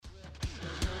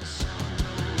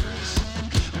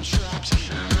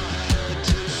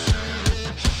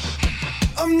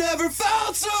I've never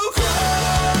felt so close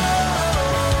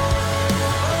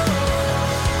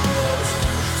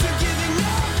to giving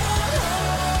up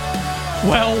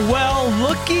on hope. Well,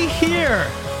 looky here.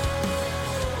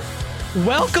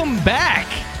 Welcome back.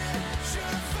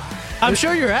 I'm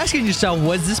sure you're asking yourself,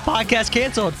 was this podcast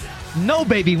canceled? No,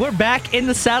 baby. We're back in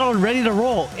the saddle and ready to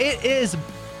roll. It is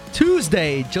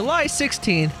Tuesday, July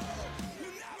 16th,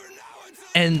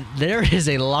 and there is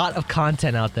a lot of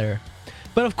content out there.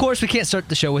 But of course, we can't start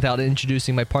the show without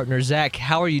introducing my partner, Zach.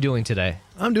 How are you doing today?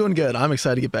 I'm doing good. I'm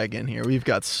excited to get back in here. We've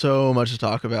got so much to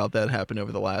talk about that happened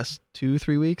over the last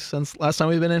 2-3 weeks since last time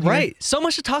we've been in here. Right. So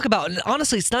much to talk about. And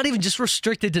honestly, it's not even just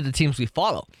restricted to the teams we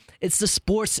follow. It's the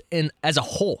sports as a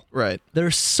whole. Right.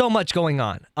 There's so much going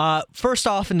on. First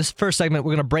off, in this first segment,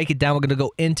 we're going to break it down. We're going to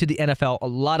go into the NFL. A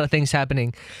lot of things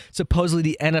happening. Supposedly,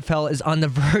 the NFL is on the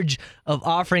verge of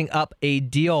offering up a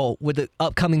deal with the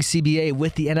upcoming CBA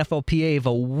with the NFLPA of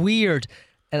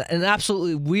an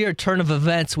absolutely weird turn of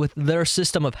events with their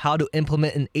system of how to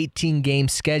implement an 18-game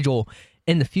schedule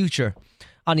in the future.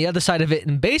 On the other side of it,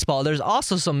 in baseball, there's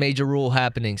also some major rule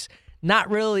happenings.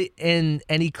 Not really in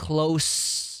any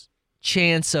close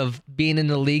chance of being in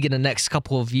the league in the next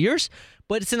couple of years,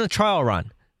 but it's in a trial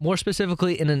run, more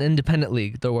specifically in an independent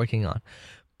league they're working on.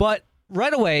 But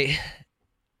right away,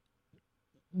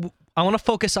 I want to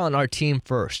focus on our team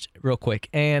first real quick.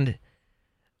 And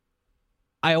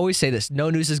I always say this,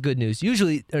 no news is good news.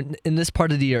 Usually in this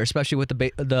part of the year, especially with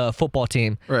the football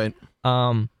team, right?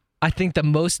 I think the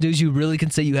most news you really can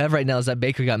say you have right now is that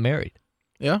Baker got married.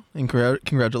 Yeah, and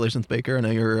congratulations, Baker. I know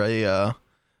you're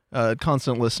a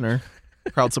constant listener,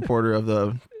 proud supporter of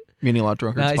the Meaning a Lot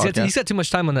Drunkards podcast. He's got too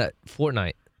much time on that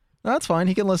Fortnite. No, that's fine.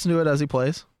 He can listen to it as he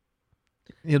plays.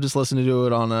 He'll just listen to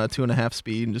it on 2.5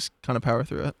 speed and just kind of power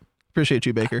through it. Appreciate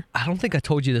you, Baker. I don't think I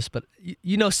told you this, but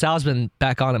you know Sal's been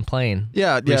back on and playing.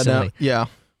 Yeah.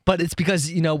 But it's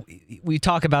because, we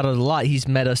talk about it a lot. He's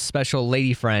met a special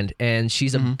lady friend, and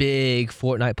she's a big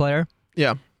Fortnite player.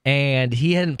 Yeah. And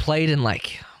he hadn't played in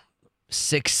like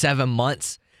 6-7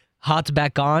 months. Hopped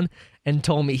back on and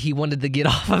told me he wanted to get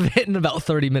off of it in about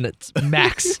 30 minutes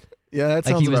max. Yeah, that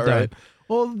sounds about right.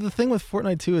 Well, the thing with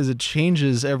Fortnite too is it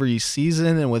changes every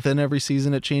season, and within every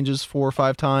season it changes 4 or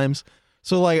 5 times.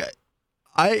 So like,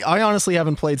 I honestly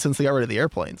haven't played since they got rid of the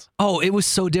airplanes. Oh, it was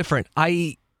so different.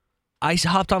 I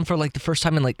hopped on for like the first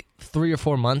time in like 3 or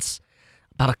 4 months,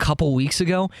 about a couple weeks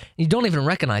ago. And you don't even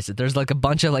recognize it. There's like a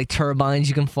bunch of like turbines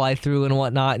you can fly through and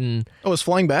whatnot. And it's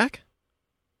flying back?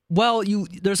 Well,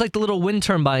 there's like the little wind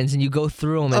turbines, and you go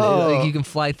through them, and like you can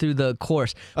fly through the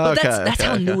course. But that's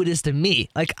how new it is to me.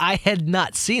 Like, I had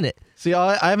not seen it. See,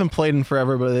 I haven't played in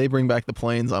forever, but they bring back the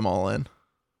planes. I'm all in.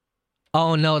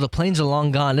 Oh no, the planes are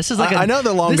long gone. This is like I know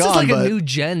they're long gone. This is like a new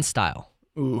gen style.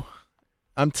 Ooh,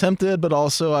 I'm tempted, but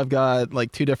also I've got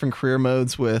like 2 different career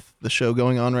modes with the show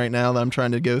going on right now that I'm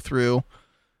trying to go through,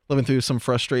 living through some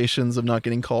frustrations of not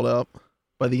getting called up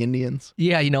by the Indians.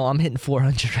 Yeah, I'm hitting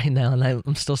 400 right now, and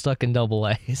I'm still stuck in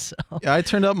AA. So. Yeah, I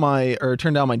turned down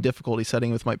my difficulty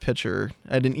setting with my pitcher.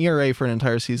 I had an ERA for an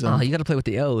entire season. Oh, you got to play with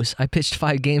the O's. I pitched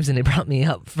 5 games, and they brought me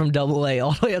up from AA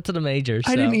all the way up to the majors.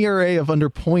 I had an ERA of under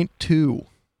 .2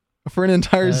 for an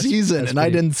entire season, and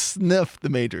I didn't sniff the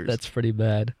majors. That's pretty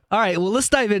bad. All right, well, let's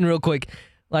dive in real quick.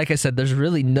 Like I said, there's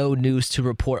really no news to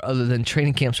report other than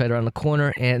training camps right around the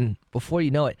corner, and before you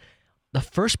know it, the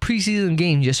first preseason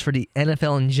game just for the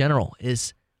NFL in general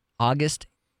is August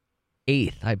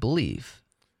 8th, I believe.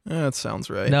 That sounds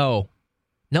right. No,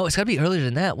 it's got to be earlier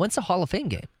than that. When's the Hall of Fame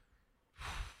game?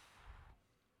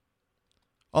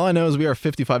 All I know is we are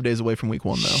 55 days away from week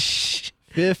 1, though.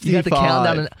 55. You got the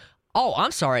countdown.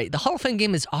 I'm sorry. The Hall of Fame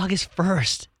game is August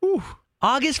 1st. Ooh.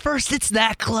 August 1st, it's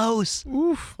that close.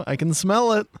 Oof, I can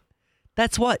smell it.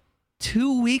 That's what,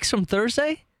 2 weeks from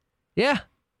Thursday? Yeah.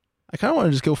 I kind of want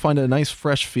to just go find a nice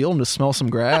fresh field and just smell some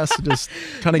grass and just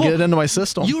kind of get it into my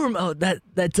system.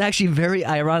 That's actually very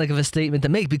ironic of a statement to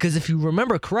make, because if you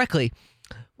remember correctly,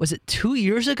 was it 2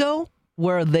 years ago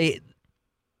where they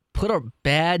put a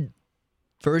bad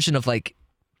version of like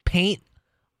paint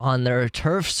on their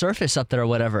turf surface up there or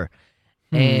whatever,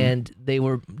 and they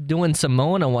were doing some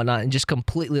mowing and whatnot, and just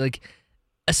completely like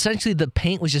essentially the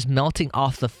paint was just melting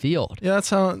off the field. Yeah, that's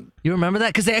how. You remember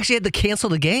that? Because they actually had to cancel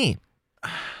the game.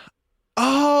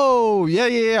 Oh,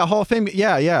 yeah. Hall of Fame.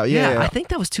 Yeah. I think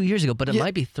that was 2 years ago, but it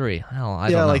might be 3. I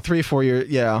don't know. Like 3-4 years.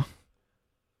 Yeah.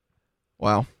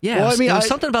 Wow. Yeah. Well, it was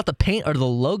something about the paint or the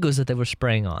logos that they were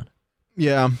spraying on.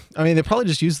 Yeah. I mean, they probably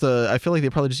just use I feel like they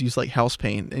probably just use like house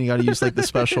paint, and you got to use like the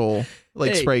special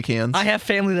like spray cans. I have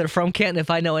family that are from Canton.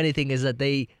 If I know anything, is that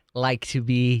they like to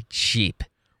be cheap.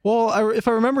 Well, if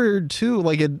I remember too,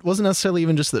 like it wasn't necessarily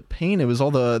even just the paint; it was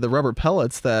all the rubber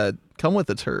pellets that come with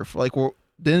the turf. Like,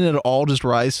 didn't it all just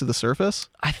rise to the surface?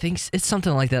 I think it's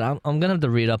something like that. I'm gonna have to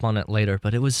read up on it later,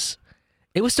 but it was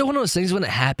still one of those things when it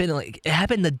happened. Like it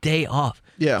happened the day off.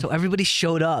 Yeah. So everybody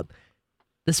showed up.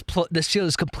 This field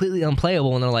is completely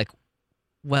unplayable, and they're like,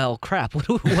 "Well, crap.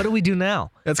 What do we do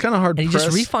now?" It's kind of hard. And he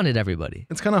just refunded everybody.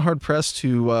 It's kind of hard pressed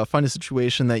to find a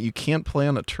situation that you can't play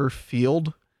on a turf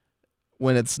field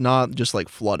when it's not just like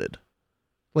flooded.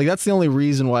 Like that's the only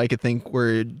reason why I could think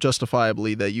where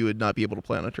justifiably that you would not be able to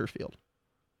play on a turf field.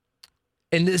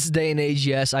 In this day and age,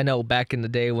 yes, I know. Back in the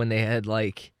day when they had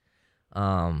like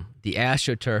the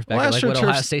AstroTurf, back like what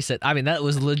Ohio State said. I mean, that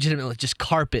was legitimately just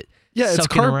carpet. Yeah,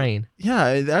 it's rain.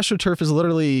 Yeah, the AstroTurf is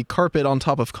literally carpet on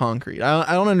top of concrete.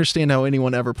 I don't understand how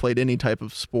anyone ever played any type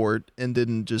of sport and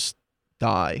didn't just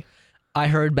die. I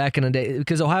heard back in the day,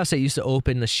 because Ohio State used to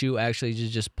open the shoe actually to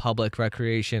just public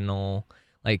recreational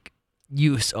like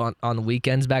use on the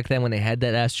weekends back then when they had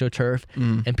that AstroTurf,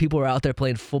 and people were out there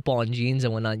playing football in jeans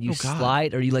and whatnot. You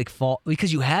slide or you like fall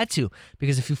because you had to,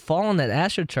 because if you fall on that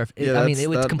AstroTurf, it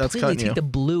would completely take the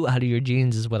blue out of your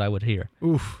jeans is what I would hear.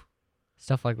 Oof.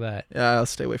 Stuff like that. Yeah, I'll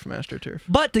stay away from AstroTurf.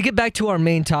 But to get back to our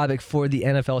main topic for the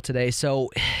NFL today,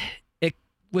 so it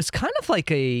was kind of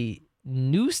like a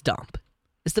news dump.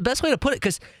 It's the best way to put it,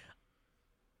 because,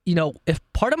 if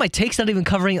part of my take's not even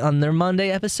covering on their Monday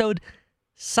episode,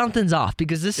 something's off,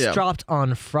 because this dropped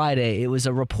on Friday. It was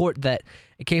a report that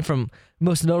it came from,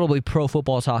 most notably Pro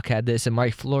Football Talk had this, and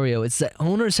Mike Florio. It's that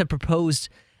owners have proposed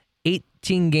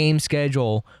 18-game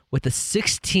schedule with a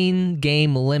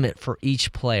 16-game limit for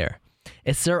each player.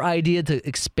 It's their idea to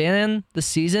expand the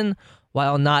season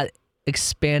while not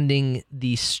expanding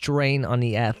the strain on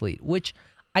the athlete, which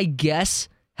I guess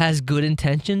has good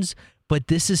intentions, but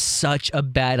this is such a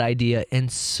bad idea in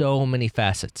so many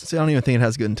facets. See, I don't even think it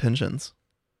has good intentions.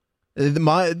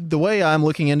 The way I'm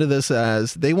looking into this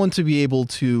as they want to be able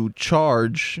to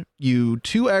charge you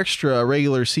 2 extra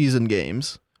regular season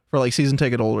games for like season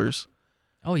ticket holders.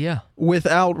 Oh yeah.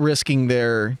 Without risking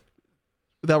their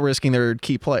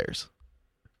key players.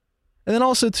 And then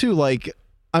also too, like,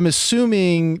 I'm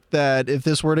assuming that if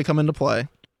this were to come into play,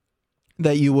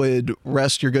 that you would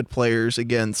rest your good players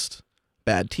against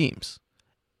bad teams.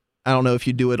 I don't know if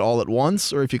you do it all at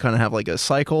once or if you kind of have like a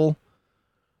cycle,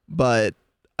 but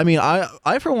I mean,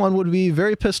 I for one would be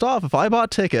very pissed off if I bought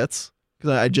tickets,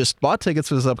 because I just bought tickets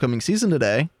for this upcoming season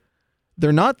today.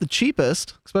 They're not the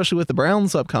cheapest, especially with the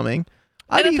Browns upcoming.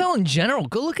 NFL in general,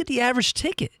 go look at the average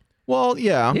ticket. Well,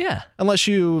 yeah. Yeah. Unless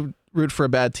you root for a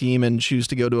bad team and choose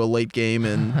to go to a late game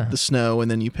in the snow and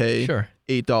then you pay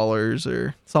 $8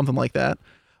 or something like that.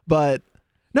 But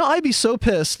no, I'd be so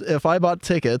pissed if I bought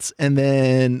tickets and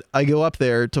then I go up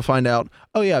there to find out,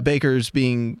 oh yeah, Baker's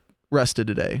being rested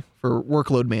today for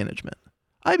workload management.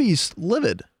 I'd be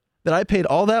livid that I paid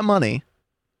all that money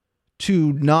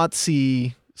to not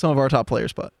see some of our top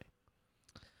players play.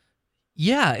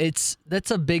 Yeah,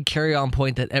 that's a big carry-on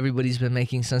point that everybody's been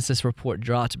making since this report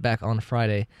dropped back on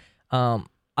Friday.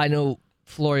 I know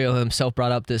Florio himself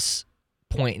brought up this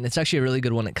point, and it's actually a really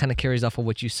good one. It kind of carries off of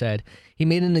what you said. He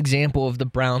made an example of the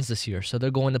Browns this year. So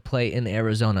they're going to play in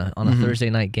Arizona on a Thursday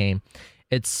night game.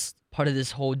 It's part of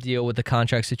this whole deal with the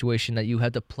contract situation that you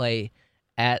have to play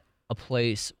at a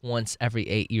place once every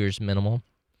 8 years minimum.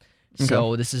 Okay.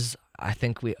 So this is, I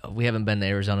think we haven't been to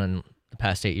Arizona in the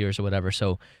past 8 years or whatever.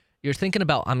 So you're thinking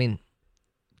about, I mean,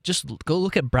 just go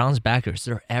look at Browns backers.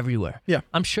 They're everywhere. Yeah.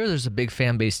 I'm sure there's a big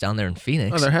fan base down there in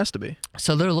Phoenix. Oh, there has to be.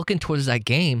 So they're looking towards that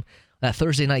game, that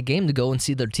Thursday night game, to go and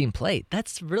see their team play.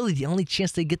 That's really the only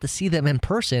chance they get to see them in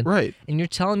person. Right. And you're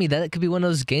telling me that it could be one of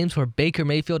those games where Baker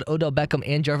Mayfield, Odell Beckham,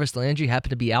 and Jarvis Landry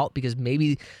happen to be out because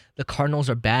maybe the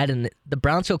Cardinals are bad and the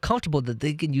Browns feel comfortable that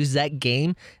they can use that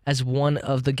game as one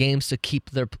of the games to keep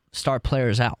their star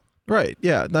players out. Right.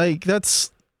 Yeah. Like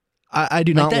that's... I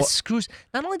do not. That screws.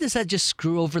 Not only does that just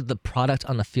screw over the product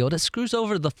on the field, it screws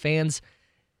over the fans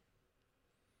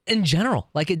in general.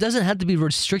 Like, it doesn't have to be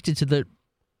restricted to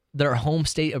their home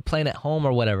state or playing at home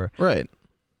or whatever. Right.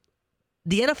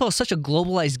 The NFL is such a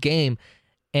globalized game,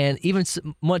 and even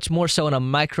much more so in a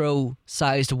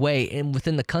micro-sized way. And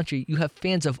within the country, you have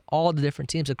fans of all the different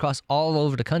teams across all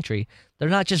over the country. They're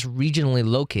not just regionally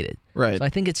located. Right. So I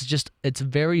think it's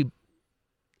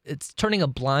turning a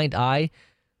blind eye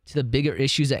to the bigger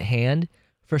issues at hand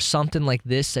for something like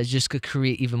this that just could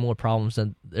create even more problems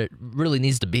than it really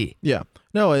needs to be. Yeah.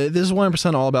 No, this is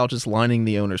 100% all about just lining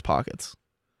the owner's pockets.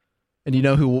 And you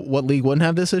know what league wouldn't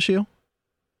have this issue?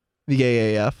 The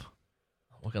AAF.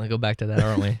 We're going to go back to that,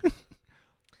 aren't we?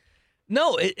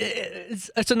 No,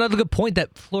 it's another good point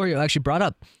that Florio actually brought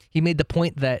up. He made the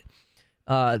point that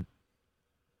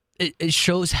it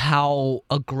shows how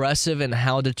aggressive and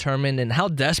how determined and how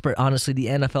desperate, honestly, the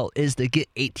NFL is to get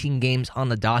 18 games on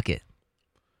the docket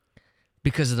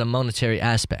because of the monetary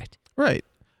aspect. Right.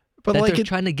 But that like they're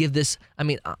trying to give this. I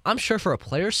mean, I'm sure for a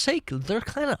player's sake, they're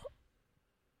not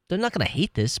going to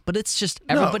hate this, but it's just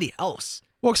everybody else.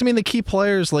 Well, 'cause I mean, the key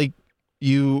players, like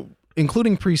you,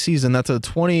 including preseason, that's a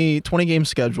 20 game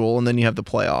schedule, and then you have the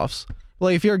playoffs.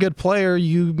 Like, if you're a good player,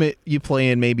 you play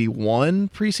in maybe one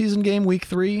preseason game, week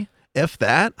 3, if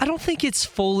that. I don't think it's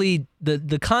fully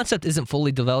the concept isn't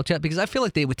fully developed yet because I feel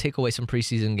like they would take away some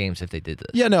preseason games if they did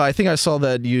this. Yeah, no, I think I saw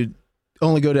that you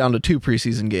only go down to 2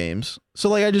 preseason games. So,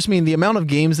 like, I just mean the amount of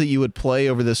games that you would play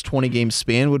over this 20 game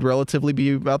span would relatively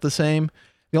be about the same.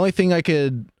 The only thing I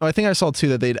think I saw too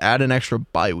that they'd add an extra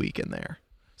bye week in there.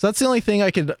 So that's the only thing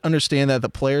I could understand that the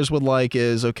players would like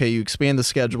is, okay, you expand the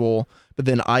schedule, but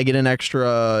then I get an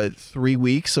extra 3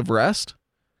 weeks of rest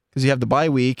because you have the bye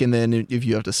week, and then if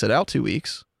you have to sit out 2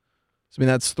 weeks. So, I mean,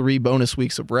 that's 3 bonus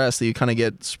weeks of rest that you kind of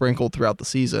get sprinkled throughout the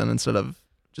season instead of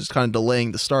just kind of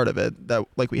delaying the start of it that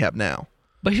like we have now.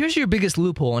 But here's your biggest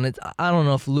loophole, and I don't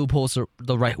know if loophole's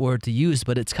the right word to use,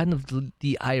 but it's kind of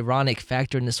the ironic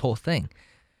factor in this whole thing.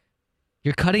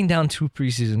 You're cutting down 2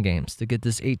 preseason games to get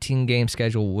this 18-game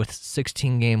schedule with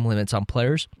 16-game limits on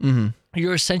players. Mm-hmm.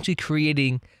 You're essentially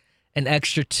creating an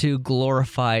extra 2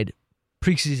 glorified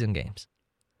preseason games.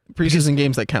 Preseason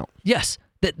games that count. Yes,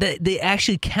 that they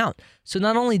actually count. So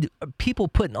not only are people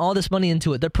putting all this money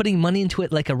into it, they're putting money into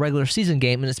it like a regular season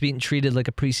game, and it's being treated like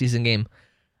a preseason game.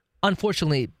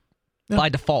 Unfortunately, by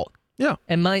default. Yeah.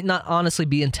 And might not honestly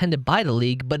be intended by the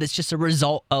league, but it's just a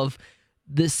result of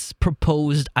this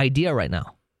proposed idea right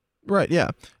now. Right,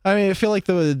 yeah. I mean, I feel like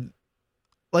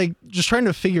just trying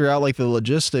to figure out like the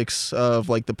logistics of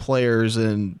like the players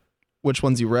and which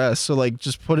ones you rest. So like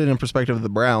just put it in perspective of the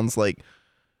Browns. Like,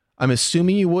 I'm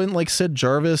assuming you wouldn't like sit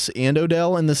Jarvis and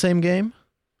Odell in the same game,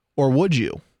 or would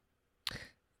you?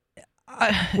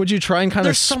 Would you try and kind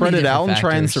of spread it out and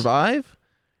try and survive?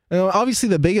 You know, obviously,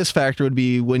 the biggest factor would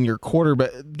be when your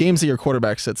games that your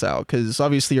quarterback sits out, because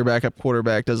obviously your backup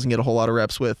quarterback doesn't get a whole lot of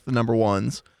reps with the number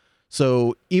ones.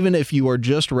 So even if you are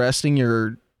just resting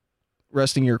your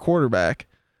quarterback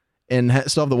and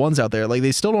still have the ones out there, like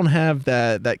they still don't have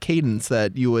that cadence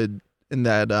that you would in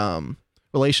that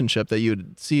relationship that you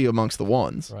would see amongst the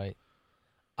ones. Right.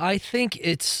 I think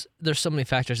there's so many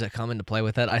factors that come into play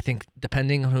with that. I think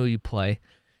depending on who you play,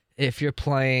 if you're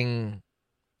playing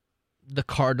the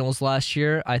Cardinals last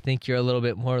year, I think you're a little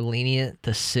bit more lenient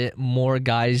to sit more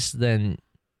guys than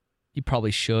you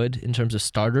probably should in terms of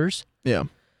starters. Yeah.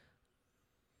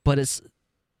 But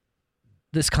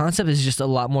this concept is just a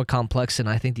lot more complex than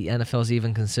I think the NFL is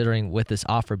even considering with this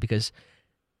offer, because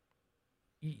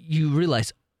you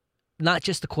realize not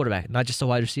just the quarterback, not just the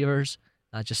wide receivers,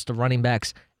 not just the running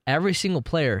backs, every single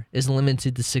player is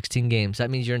limited to 16 games. That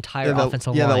means your entire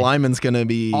offensive line. Yeah, the lineman's going to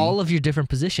be... all of your different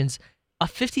positions. A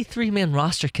 53-man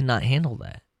roster cannot handle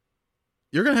that.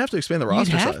 You're going to have to expand the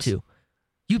roster size. You'd have to.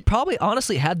 You probably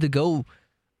honestly had to go...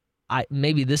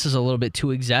 maybe this is a little bit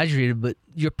too exaggerated, but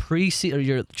your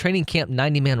your training camp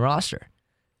 90-man roster,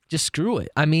 just screw it.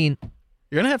 I mean,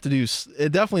 you're gonna have to do.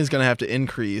 It definitely is gonna have to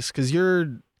increase, because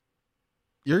you're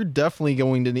definitely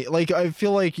going to need. Like, I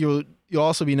feel like you'll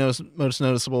also be most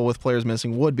noticeable with players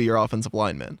missing would be your offensive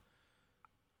linemen,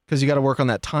 because you got to work on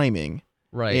that timing,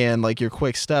 right? And like your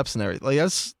quick steps and everything. Like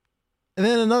that's, and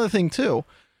then another thing too.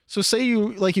 So say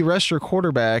you rest your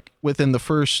quarterback within the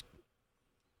first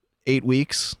 8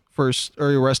 weeks. Or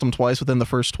you rest them twice within the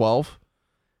first 12,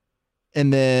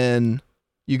 and then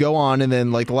you go on, and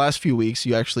then like the last few weeks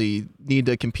you actually need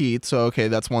to compete. So okay,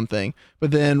 that's one thing.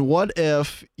 But then what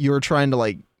if you're trying to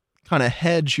like kind of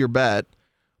hedge your bet,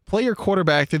 play your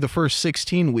quarterback through the first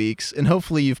 16 weeks, and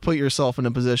hopefully you've put yourself in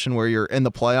a position where you're in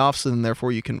the playoffs, and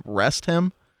therefore you can rest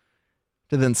him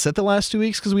to then sit the last 2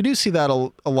 weeks? Because we do see that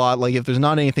a lot. Like if there's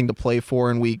not anything to play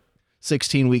for in week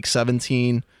 16, week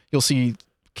 17, you'll see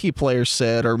key players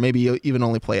sit, or maybe even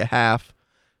only play a half,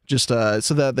 just so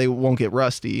that they won't get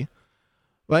rusty.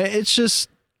 But it's just,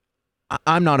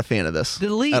 I'm not a fan of this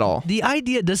at all. The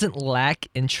idea doesn't lack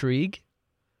intrigue.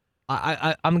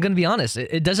 I'm going to be honest.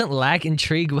 It doesn't lack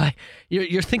intrigue. By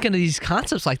you're thinking of these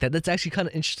concepts like that. That's actually kind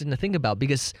of interesting to think about,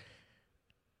 because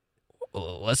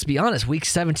let's be honest, week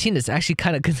 17 is actually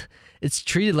kind of, it's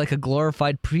treated like a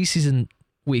glorified preseason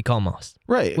week almost,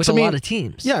 right? With a lot of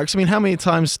teams. Yeah, because I mean, how many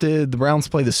times did the Browns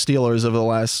play the Steelers over the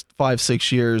last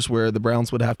 5-6 years, where the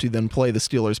Browns would have to then play the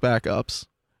Steelers backups?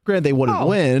 Granted, they wouldn't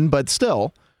win, but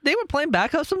still, they were playing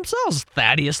backups themselves.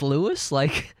 Thaddeus Lewis,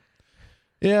 like,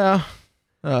 Yeah.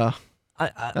 I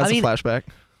That's mean, a flashback.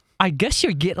 I guess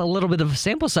you're getting a little bit of a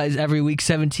sample size every week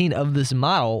 17 of this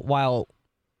model, while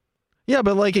Yeah,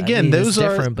 but like again, mean, it's those are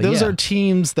different, but those yeah. are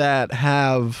teams that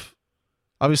have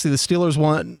obviously the Steelers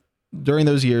won during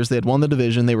those years. They had won the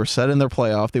division. They were set in their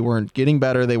playoff. They weren't getting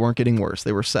better. They weren't getting worse.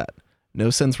 They were set. No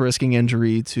sense risking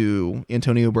injury to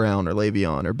Antonio Brown or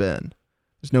Le'Veon or Ben.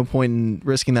 There's no point in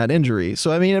risking that injury.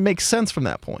 So I mean, it makes sense from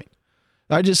that point.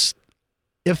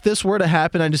 If this were to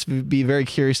happen, I'd just be very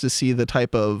curious to see the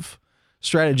type of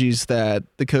strategies that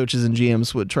the coaches and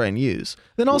GMs would try and use.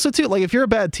 Then also too, like if you're a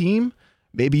bad team,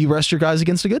 maybe you rest your guys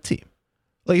against a good team.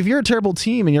 Like if you're a terrible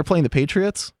team and you're playing the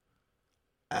Patriots,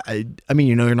 I mean,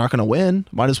 you know you're not going to win.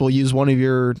 Might as well use one of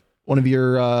your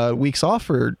weeks off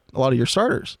for a lot of your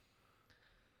starters.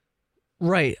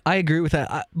 right, I agree with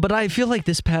that. But I feel like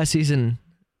this past season,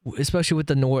 especially with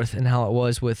the North and how it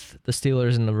was with the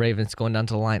Steelers and the Ravens going down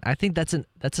to the line, I think that's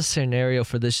a scenario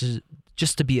for this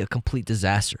just to be a complete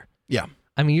disaster. Yeah.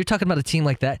 I mean, you're talking about a team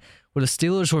like that where the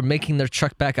Steelers were making their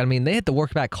truck back. I mean, they had to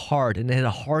work back hard, and they had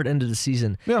a hard end of the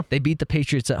season. Yeah. They beat the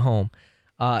Patriots at home.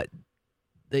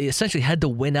 They essentially had to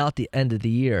win out the end of the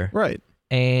year. Right.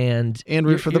 And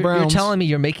root for the Browns. You're telling me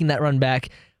you're making that run back,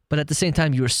 but at the same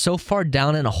time, you were so far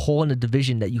down in a hole in the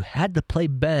division that you had to play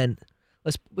Ben.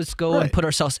 Let's go and put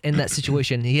ourselves in that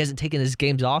situation. He hasn't taken his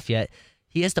games off yet.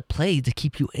 He has to play to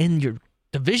keep you in your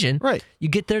division. Right. You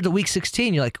get there to week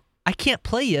 16, you're like, I can't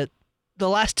play yet the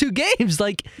last two games.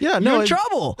 Like, Yeah, you're in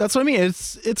trouble. That's what I mean.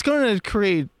 It's going to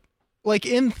create, like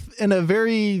in a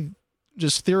very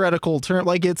just theoretical term,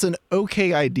 like it's an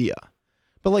okay idea.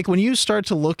 But like when you start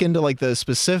to look into like the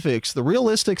specifics, the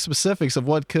realistic specifics of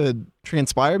what could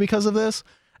transpire because of this,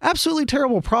 absolutely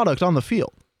terrible product on the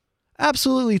field.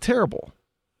 Absolutely terrible.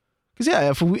 Because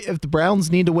yeah, if the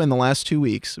Browns need to win the last 2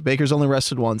 weeks, Baker's only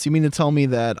rested once. You mean to tell me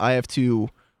that I have to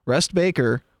rest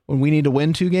Baker when we need to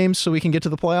win 2 games so we can get to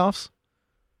the playoffs?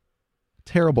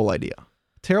 Terrible idea.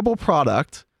 Terrible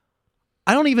product.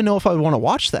 I don't even know if I would want to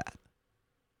watch that.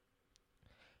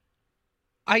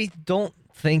 I don't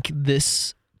think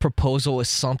this proposal is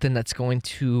something that's going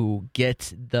to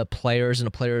get the players and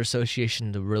the player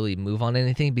association to really move on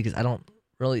anything, because I don't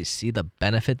really see the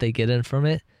benefit they get in from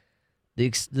it.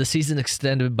 The season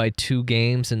extended by 2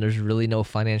 games, and there's really no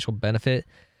financial benefit.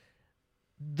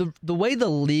 The way the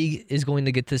league is going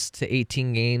to get this to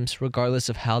 18 games, regardless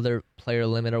of how their player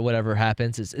limit or whatever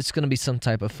happens, it's going to be some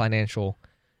type of financial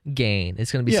gain.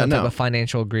 It's going to be type of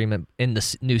financial agreement in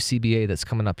the new CBA that's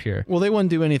coming up here. Well, they wouldn't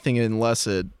do anything unless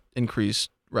it increased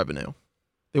revenue.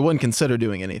 They wouldn't consider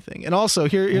doing anything. And also,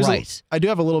 here's I do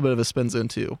have a little bit of a spin zone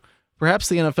too. Perhaps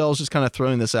the NFL is just kind of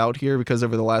throwing this out here because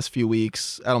over the last few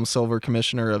weeks, Adam Silver,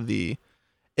 commissioner of the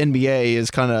NBA,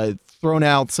 has kind of thrown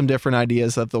out some different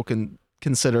ideas that they'll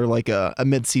consider like a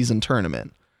mid-season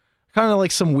tournament. Kind of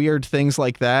like some weird things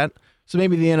like that. So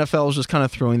maybe the NFL is just kind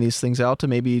of throwing these things out to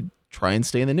maybe try and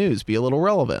stay in the news, be a little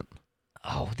relevant.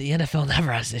 Oh, the NFL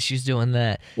never has issues doing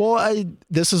that. Well,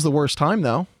 this is the worst time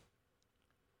though.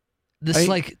 This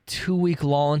like 2-week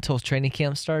lull until training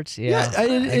camp starts. Yeah,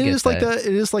 it is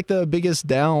like the biggest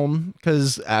down,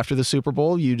 because after the Super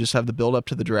Bowl, you just have the build up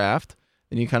to the draft,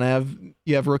 and you kind of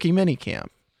have rookie mini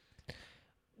camp.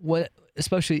 What,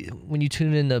 especially when you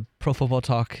tune in to Pro Football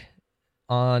Talk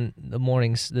on the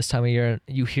mornings this time of year,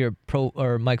 you hear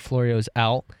Mike Florio's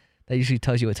out. That usually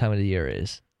tells you what time of the year it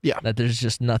is. Yeah, that there's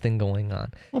just nothing going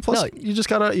on. Well, plus you just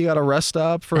gotta rest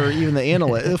up for even the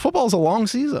analyst. Football's a long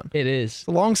season. It is. It's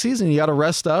a long season. You gotta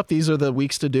rest up. These are the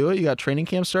weeks to do it. You got training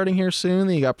camp starting here soon.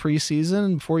 Then you got preseason.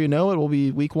 And before you know it, will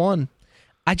be week 1.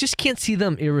 I just can't see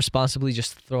them irresponsibly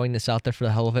just throwing this out there for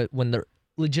the hell of it when they're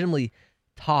legitimately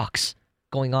talks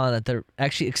going on, that they're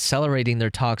actually accelerating their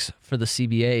talks for the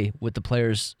CBA with the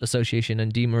Players Association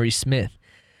and DeMaurice Smith.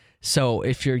 So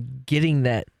if you're getting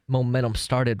that momentum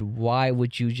started, why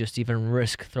would you just even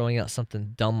risk throwing out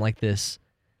something dumb like this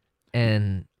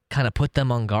and kind of put them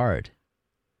on guard?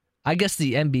 I guess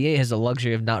the NBA has the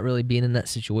luxury of not really being in that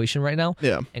situation right now.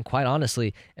 Yeah. And quite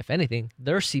honestly, if anything,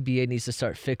 their CBA needs to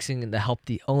start fixing and to help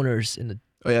the owners and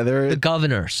the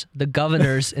governors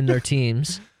in their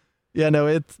teams. Yeah, no,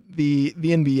 it's the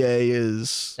NBA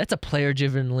is, that's a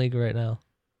player-driven league right now.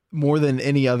 More than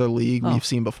any other league we've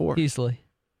seen before. Easily.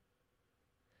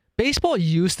 Baseball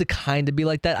used to kind of be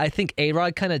like that. I think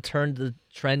A-Rod kind of turned the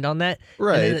trend on that.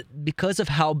 Right. And then because of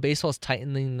how baseball's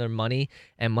tightening their money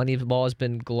and Moneyball has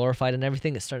been glorified and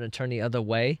everything, it's starting to turn the other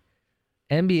way.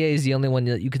 NBA is the only one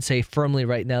that you can say firmly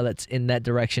right now that's in that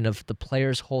direction of the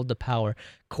players hold the power.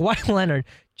 Kawhi Leonard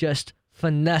just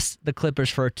finessed the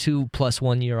Clippers for a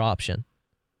 2+1 year option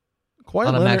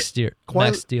on a max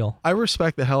deal. I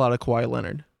respect the hell out of Kawhi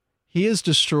Leonard. He has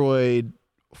destroyed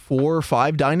 4 or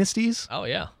 5 dynasties. Oh,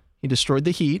 yeah. He destroyed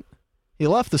the Heat. He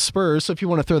left the Spurs, so if you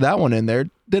want to throw that one in there.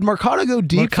 Did Mercado go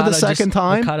deep for the second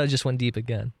time? Mercado just went deep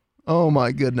again. Oh,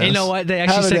 my goodness. And you know what? They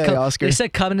actually Have a said, day, Oscar. they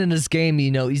said coming in this game,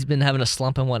 he's been having a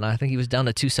slump and whatnot. I think he was down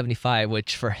to 275,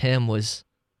 which for him was,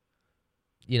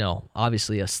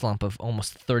 obviously a slump of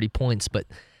almost 30 points. But,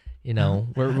 we're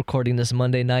recording this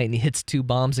Monday night, and he hits 2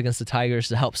 bombs against the Tigers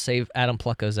to help save Adam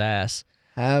Plucko's ass.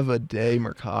 Have a day,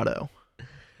 Mercado.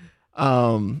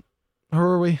 Who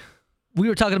are we? We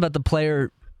were talking about the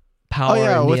player power. Oh,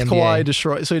 yeah, in the with NBA.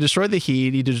 Kawhi So he destroyed the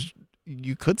Heat.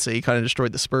 You could say he kind of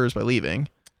destroyed the Spurs by leaving.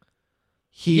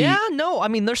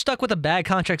 They're stuck with a bad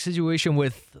contract situation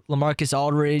with LaMarcus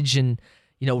Aldridge and,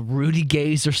 Rudy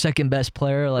Gay's their second best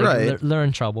player. Right. They're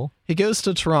in trouble. He goes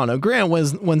to Toronto. Grant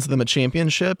wins them a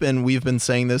championship, and we've been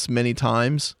saying this many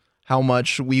times, how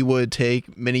much we would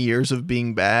take many years of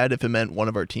being bad if it meant one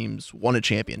of our teams won a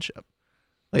championship.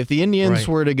 Like if the Indians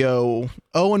were to go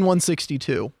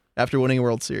 0-162 after winning a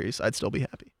World Series, I'd still be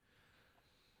happy.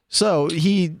 So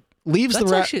he leaves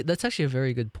That's actually a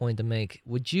very good point to make.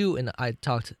 Would you, and I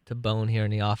talked to Bone here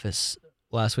in the office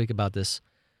last week about this,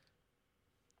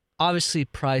 obviously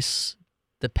price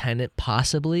dependent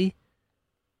possibly,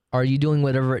 are you doing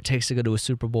whatever it takes to go to a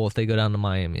Super Bowl if they go down to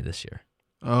Miami this year?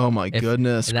 Oh my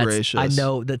goodness gracious. I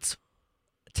know that's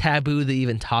taboo to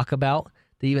even talk about,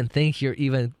 to even think you're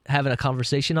even having a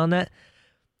conversation on that.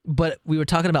 But we were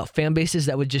talking about fan bases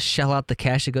that would just shell out the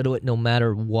cash to go to it no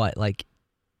matter what.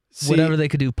 Whatever they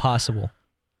could do possible.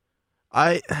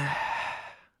 I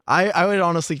would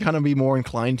honestly kind of be more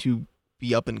inclined to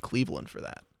be up in Cleveland for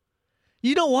that.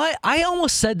 You know what? I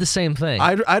almost said the same thing.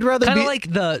 I'd rather kind be of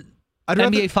like the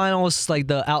NBA Finals, like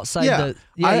the outside.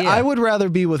 I would rather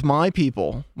be with my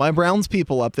people, my Browns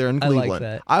people up there in Cleveland. I like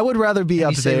that. I would rather be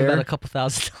up you save there. about a couple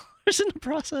 $1,000s in the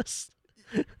process.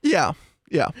 Yeah.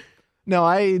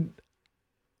 No,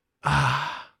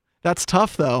 that's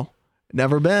tough though.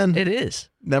 Never been. It is.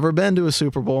 Never been to a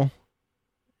Super Bowl.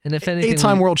 And if anything,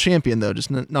 8-time world champion though,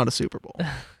 just not a Super Bowl.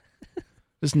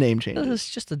 Just name changes. It's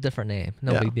just a different name.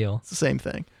 No big deal. It's the same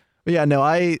thing. But yeah, no,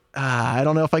 I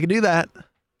don't know if I could do that.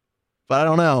 But I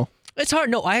don't know. It's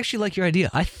hard. No, I actually like your idea.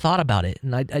 I thought about it,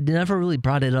 and I never really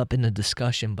brought it up in the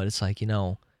discussion. But it's like,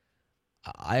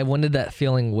 I wanted that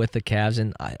feeling with the Cavs,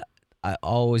 and I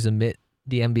always admit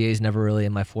the NBA is never really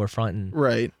in my forefront. And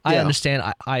right. I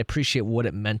understand. I appreciate what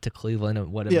it meant to Cleveland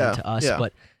and what it meant to us.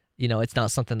 But it's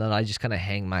not something that I just kind of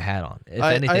hang my hat on. If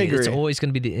anything, it's always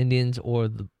going to be the Indians or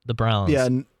the Browns. Yeah.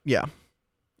 And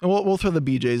we'll throw the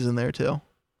BJs in there too.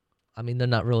 I mean, they're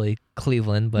not really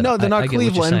Cleveland, but no, they're not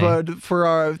Cleveland, but for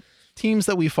our teams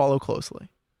that we follow closely.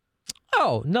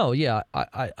 Oh no, yeah,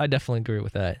 I definitely agree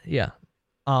with that. Yeah,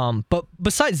 but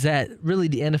besides that, really,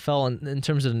 the NFL in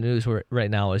terms of the news right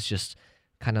now is just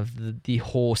kind of the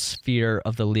whole sphere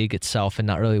of the league itself, and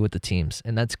not really with the teams.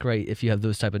 And that's great if you have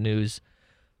those type of news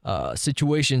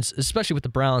situations, especially with the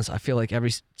Browns. I feel like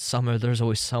every summer there's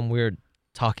always some weird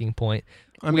talking point.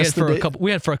 We had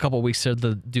for a couple of weeks there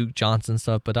the Duke Johnson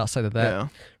stuff, but outside of that,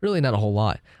 really not a whole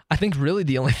lot. I think really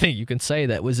the only thing you can say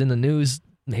that was in the news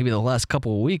maybe the last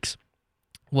couple of weeks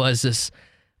was this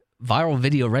viral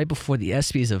video right before the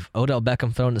ESPYs of Odell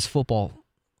Beckham throwing this football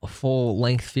a full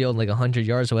length field, like 100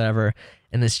 yards or whatever,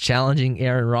 and this challenging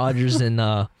Aaron Rodgers and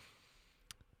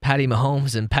Patty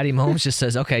Mahomes, and Patty Mahomes just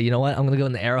says, okay, you know what? I'm going to go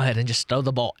in the Arrowhead and just throw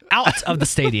the ball out of the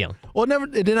stadium. Well,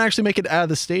 it didn't actually make it out of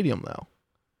the stadium though.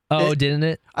 Oh, didn't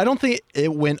it? I don't think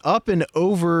it went up and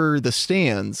over the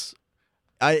stands.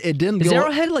 It didn't. Is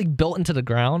Arrowhead like built into the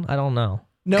ground? I don't know.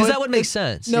 No, because that would make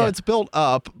sense. No, it's built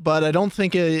up, but I don't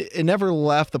think it never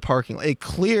left the parking lot. It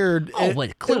cleared.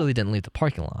 It clearly didn't leave the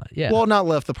parking lot. Yeah. Well, not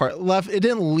left the It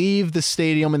didn't leave the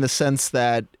stadium in the sense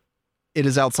that it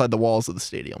is outside the walls of the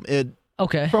stadium.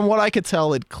 Okay. From what I could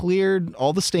tell, it cleared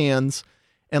all the stands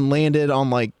and landed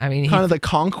on kind of the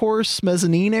concourse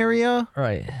mezzanine area.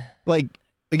 Right.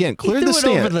 Again, cleared the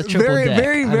stand.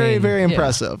 Very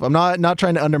impressive. I'm not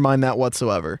trying to undermine that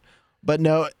whatsoever. But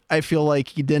no, I feel like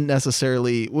he didn't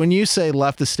necessarily. When you say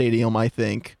left the stadium, I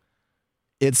think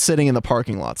it's sitting in the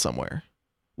parking lot somewhere.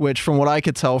 Which, from what I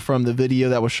could tell from the video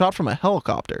that was shot from a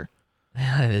helicopter,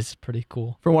 that is pretty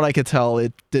cool. From what I could tell,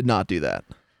 it did not do that.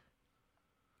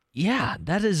 Yeah,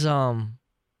 that is. I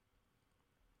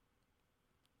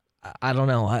don't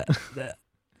know.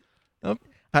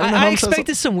 I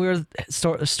expected some weird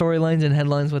storylines and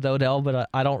headlines with Odell, but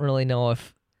I don't really know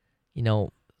if,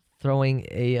 throwing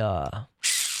a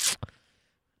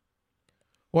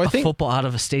football out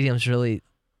of a stadium is really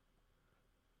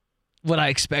what I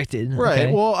expected. Right.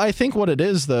 Okay? Well, I think what it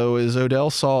is, though, is Odell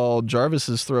saw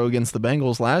Jarvis's throw against the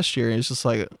Bengals last year, and he's just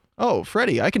like, oh,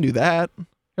 Freddie, I can do that.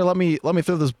 Here, let me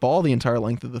throw this ball the entire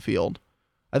length of the field.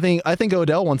 I think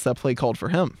Odell wants that play called for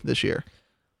him this year.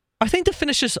 I think to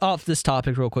finish this off this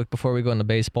topic real quick before we go into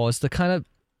baseball is the kind of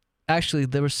actually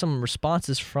there were some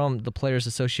responses from the Players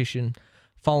Association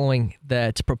following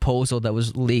that proposal that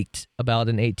was leaked about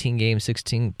an 18-game,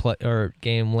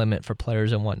 16-game limit for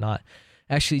players and whatnot.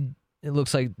 Actually, it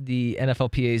looks like the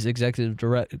NFLPA's executive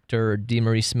director,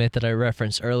 DeMarie Smith, that I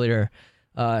referenced earlier,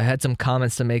 had some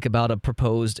comments to make about a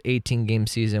proposed 18-game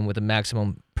season with a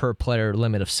maximum per-player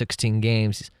limit of 16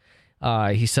 games.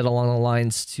 He said along the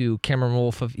lines to Cameron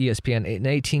Wolf of ESPN, an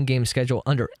 18-game schedule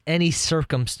under any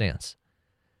circumstance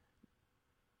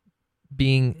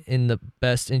being in the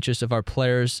best interest of our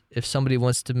players. If somebody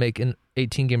wants to make an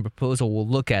 18-game proposal, we'll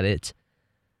look at it.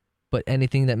 But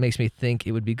anything that makes me think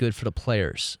it would be good for the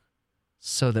players.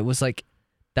 So that was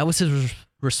his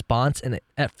response. And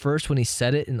at first when he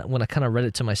said it, and when I kind of read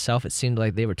it to myself, it seemed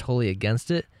like they were totally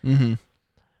against it. Mm-hmm.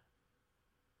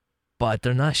 But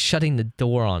they're not shutting the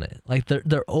door on it. Like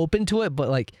they're open to it, but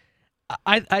like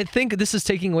I think this is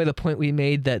taking away the point we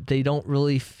made that they don't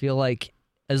really feel like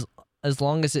as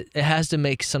long as it has to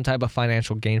make some type of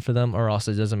financial gain for them, or else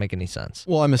it doesn't make any sense.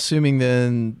 Well, I'm assuming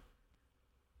then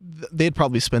they'd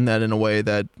probably spend that in a way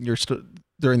that you're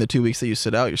during the 2 weeks that you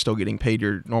sit out, you're still getting paid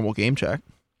your normal game check.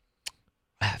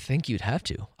 I think you'd have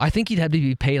to. I think you'd have to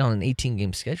be paid on an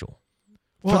 18-game schedule.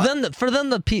 Well, For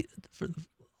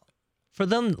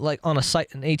them, like on an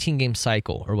 18-game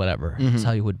cycle or whatever, is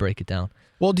how you would break it down.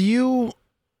 Well, do you,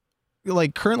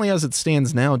 like currently as it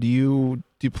stands now, do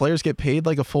players get paid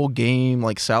like a full game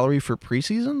like salary for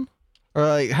preseason, or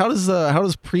like how does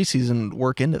preseason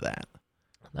work into that?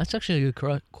 That's actually a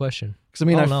good question. Because I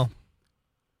mean, I don't know.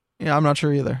 Yeah, I'm not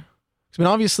sure either. 'Cause, I mean,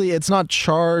 obviously it's not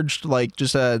charged like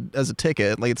just as a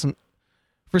ticket. Like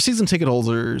for season ticket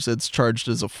holders, it's charged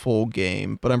as a full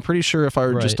game. But I'm pretty sure if I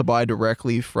were just to buy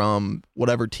directly from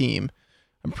whatever team,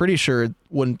 I'm pretty sure it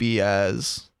wouldn't be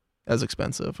as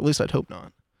expensive. At least I'd hope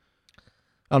not.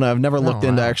 I don't know. I've never looked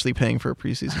into actually paying for a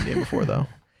preseason game before, though.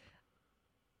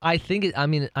 I think I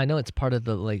know it's part of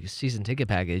the like season ticket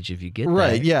package if you get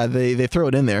right. that. Yeah, they throw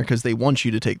it in there because they want you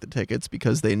to take the tickets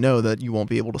because they know that you won't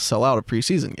be able to sell out a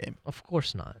preseason game. Of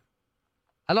course not.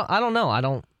 I don't know. I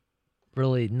don't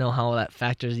really know how that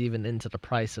factors even into the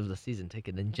price of the season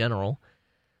ticket in general.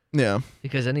 Yeah.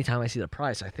 Because anytime I see the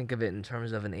price, I think of it in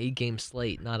terms of an 8-game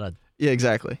slate, not a Yeah,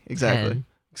 exactly. 10.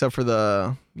 Except for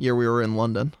the year we were in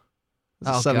London. It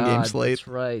was a 7-game slate. That's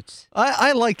right.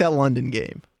 I like that London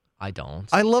game. I don't.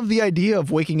 I love the idea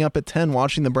of waking up at 10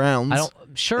 watching the Browns.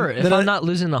 If I'm not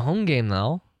losing the home game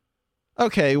though.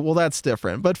 Okay, well that's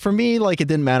different. But for me, like it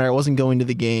didn't matter. I wasn't going to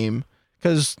the game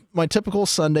because my typical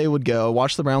Sunday would go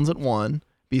watch the Browns at 1,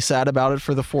 be sad about it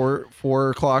for the 4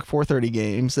 o'clock, 4:30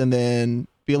 games, and then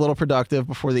be a little productive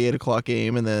before the 8 o'clock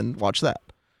game, and then watch that.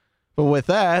 But with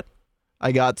that,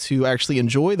 I got to actually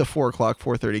enjoy the 4 o'clock,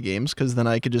 4:30 games because then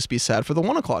I could just be sad for the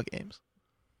 1 o'clock games.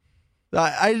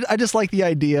 I just like the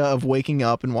idea of waking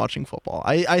up and watching football.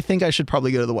 I think I should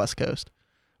probably go to the West Coast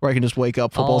where I can just wake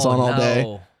up, football's on all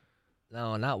day.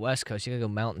 No, not West Coast. You gotta go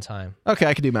Mountain Time. Okay,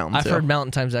 I could do Mountain I've too. heard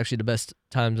Mountain Time's actually the best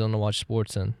time zone to watch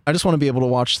sports in. I just want to be able to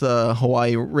watch the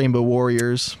Hawaii Rainbow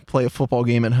Warriors play a football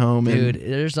game at home. Dude,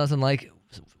 there's nothing like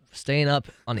staying up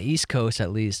on the East Coast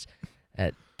at least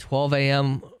at 12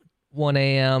 a.m., 1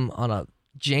 a.m. on a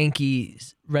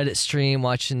janky Reddit stream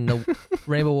watching the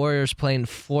Rainbow Warriors playing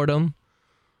Fordham.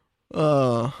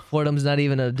 Fordham's not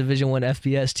even a Division I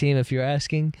FBS team, if you're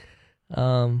asking.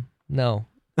 No.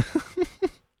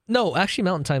 No, actually,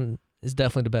 Mountain Time is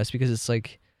definitely the best because it's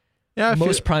like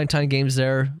most primetime games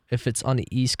there, if it's on the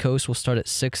East Coast, will start at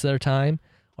 6 their time,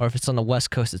 or if it's on the West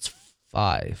Coast, it's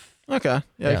 5. Okay.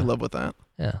 Yeah, I can live with that.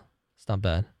 Yeah, it's not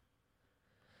bad.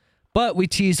 But we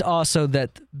teased also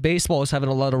that baseball is having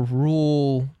a lot of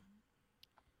rule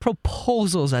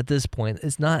proposals at this point.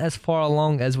 It's not as far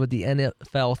along as what the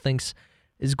NFL thinks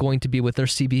is going to be with their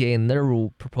CBA and their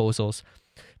rule proposals.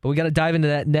 But we got to dive into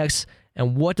that next.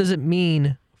 And what does it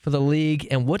mean for the league?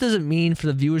 And what does it mean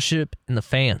for the viewership and the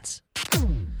fans?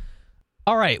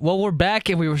 All right. Well, we're back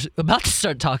and we were about to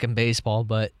start talking baseball,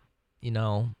 but,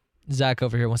 Zach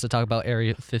over here wants to talk about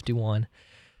Area 51.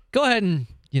 Go ahead and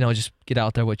just get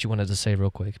out there what you wanted to say real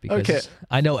quick because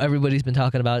I know everybody's been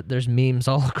talking about it. There's memes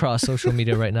all across social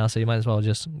media right now, so you might as well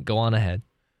just go on ahead.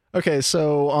 Okay,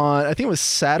 so on I think it was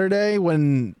Saturday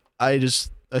when I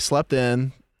slept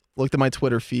in, looked at my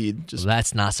Twitter feed. Well,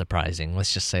 that's not surprising.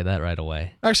 Let's just say that right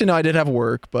away. Actually, no, I did have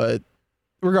work, but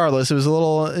regardless, it was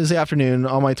the afternoon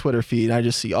on my Twitter feed. I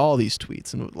just see all these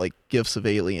tweets and like gifs of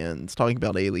aliens talking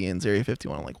about aliens, Area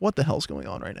 51. I'm like, what the hell's going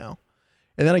on right now?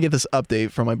 And then I get this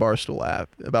update from my Barstool app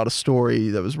about a story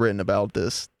that was written about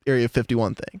this Area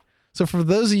 51 thing. So for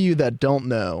those of you that don't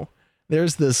know,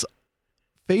 there's this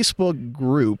Facebook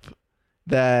group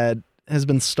that has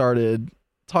been started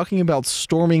talking about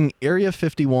storming Area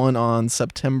 51 on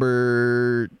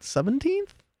September 17th.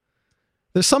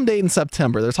 There's some date in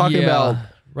September. They're talking about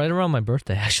right around my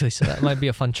birthday, actually, so that might be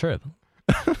a fun trip.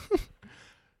 So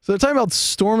they're talking about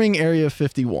storming Area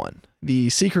 51, the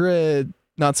secret,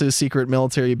 not so secret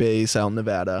military base out in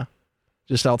Nevada,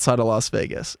 just outside of Las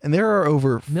Vegas. And there are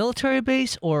over Military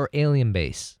base or alien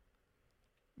base?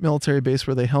 military base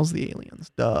where they house the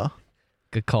aliens. Duh.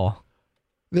 Good call.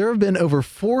 There have been over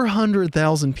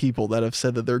 400,000 people that have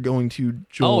said that they're going to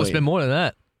join. Oh, it's been more than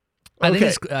that. I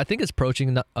think it's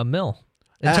approaching a mil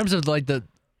in terms of like the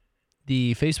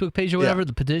Facebook page or whatever,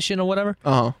 the petition or whatever.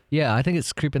 Yeah, I think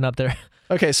it's creeping up there.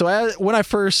 Okay, so when I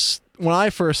first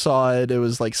saw it, it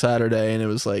was like Saturday, and it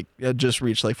was like it just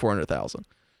reached like 400,000.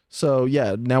 So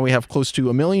yeah, now we have close to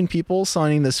 1 million people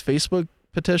signing this Facebook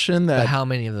petition. That but how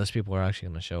many of those people are actually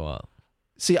going to show up?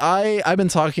 See, I've been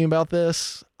talking about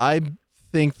this. I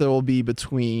think there will be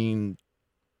between.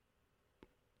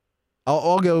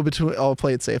 I'll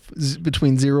play it safe.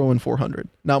 Between 0 and 400.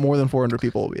 Not more than 400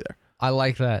 people will be there. I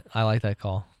like that. I like that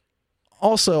call.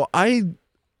 Also, I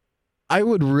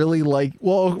would really like.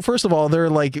 Well, first of all, their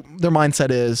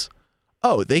mindset is,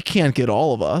 oh, they can't get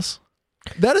all of us.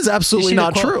 That is absolutely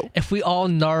not true. If we all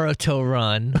Naruto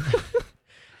run,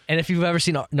 and if you've ever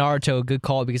seen Naruto, good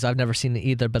call because I've never seen it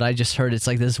either. But I just heard it's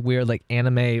like this weird like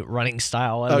anime running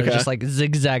style, and they're just like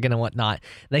zigzagging and whatnot.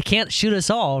 They can't shoot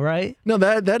us all, right? No,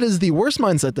 that is the worst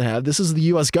mindset to have. This is the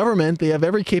U.S. government. They have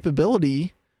every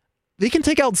capability. They can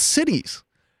take out cities,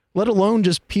 let alone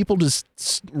just people just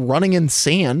running in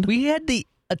sand. We had the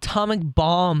atomic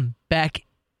bomb back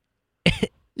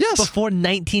before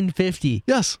 1950.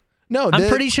 Yes. No, I'm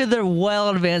pretty sure they're well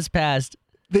advanced past.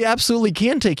 They absolutely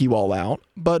can take you all out.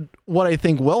 But what I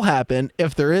think will happen,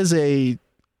 if there is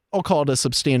I'll call it a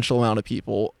substantial amount of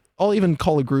people. I'll even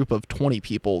call a group of 20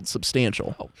 people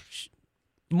substantial. Oh,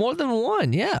 more than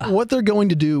one, yeah. What they're going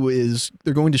to do is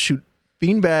they're going to shoot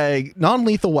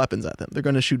non-lethal weapons at them. They're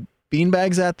going to shoot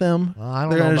beanbags at them. I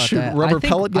don't They're know going to about shoot that. rubber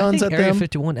pellet guns at Area them.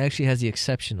 51 actually has the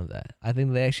exception of that. I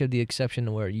think they actually have the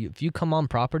exception where if you come on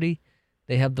property,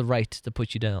 they have the right to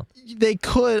put you down. They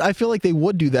could. I feel like they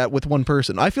would do that with one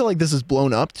person. I feel like this is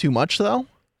blown up too much, though,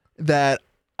 that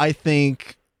I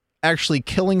think actually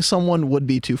killing someone would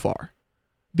be too far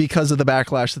because of the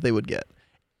backlash that they would get.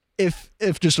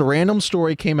 If just a random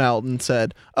story came out and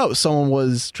said, oh, someone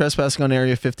was trespassing on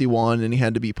Area 51 and he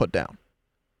had to be put down.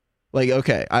 Like,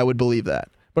 okay, I would believe that.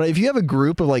 But if you have a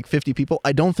group of like 50 people,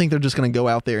 I don't think they're just going to go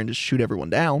out there and just shoot everyone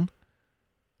down.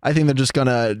 I think they're just going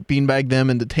to beanbag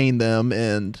them and detain them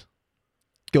and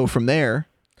go from there.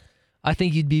 I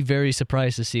think you'd be very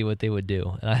surprised to see what they would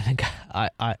do. And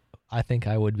I think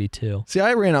I would be too. See,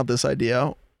 I ran out this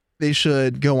idea. They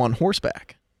should go on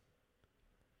horseback.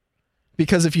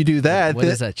 Because if you do that... What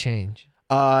does that change?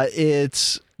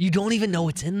 It's... You don't even know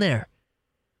what's in there.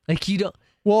 Like, you don't...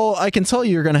 Well, I can tell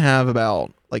you're going to have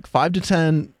about like 5 to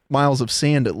 10 miles of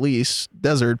sand at least,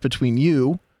 desert, between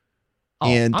you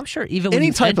and... I'm sure even when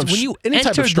you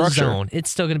enter structure, the zone, it's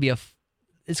still going to be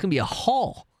a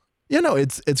haul. Yeah, no,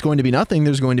 it's going to be nothing.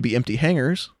 There's going to be empty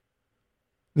hangars.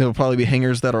 There'll probably be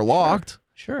hangars that are locked.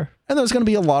 Sure. And there's going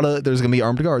to be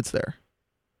armed guards there.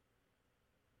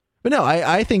 But no,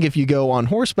 I think if you go on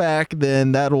horseback,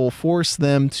 then that'll force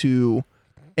them to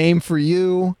aim for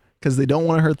you because they don't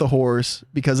want to hurt the horse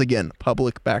because, again,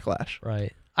 public backlash.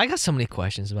 Right. I got so many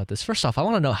questions about this. First off, I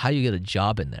want to know how you get a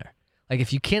job in there. Like,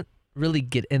 if you can't really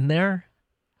get in there,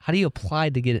 how do you apply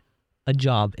to get a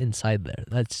job inside there?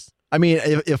 I mean,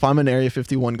 if I'm an Area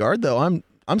 51 guard, though, I'm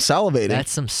salivating. That's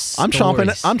some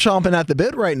stories. I'm chomping at the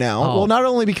bit right now. Oh. Well, not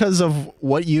only because of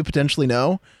what you potentially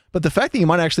know, but the fact that you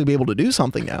might actually be able to do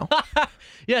something now.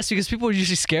 Yes, because people are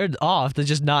usually scared off to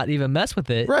just not even mess with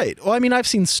it. Right. Well, I mean, I've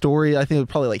seen story. I think it was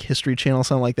probably like History Channel,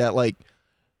 something like that. Like,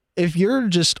 if you're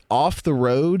just off the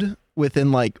road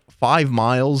within like 5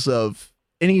 miles of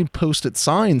any posted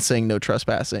sign saying no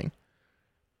trespassing,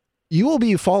 you will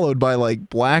be followed by like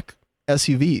black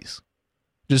SUVs,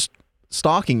 just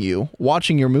stalking you,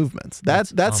 watching your movements.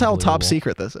 That's how top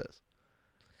secret this is.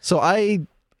 So I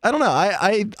don't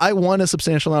know. I want a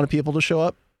substantial amount of people to show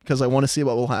up because I want to see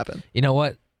what will happen. You know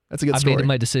what? That's a good story. I made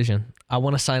my decision. I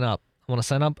want to sign up. I want to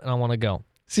sign up and I want to go.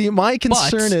 See, my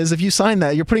concern is if you sign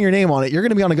that, you're putting your name on it. You're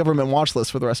going to be on a government watch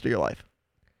list for the rest of your life.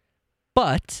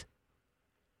 But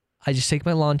I just take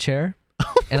my lawn chair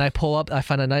and I pull up. I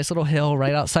find a nice little hill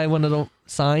right outside one of the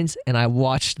signs, and I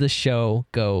watch the show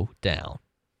go down.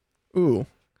 Ooh,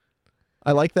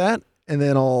 I like that. And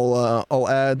then I'll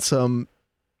add some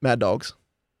Mad Dogs.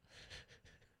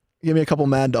 Give me a couple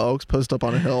Mad Dogs, post up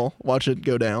on a hill, watch it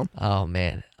go down. Oh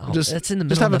man, Just- that's in the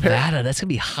just middle of have a Nevada. That's gonna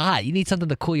be hot. You need something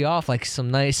to cool you off, like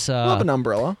some nice, I'll have an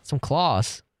umbrella. some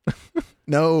claws.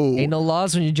 No, Ain't no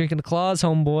laws when you're drinking the claws,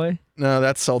 homeboy. no,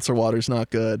 that seltzer water's not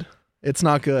good. It's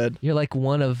not good. You're like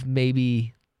one of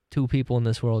maybe 2 people in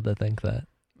this world that think that.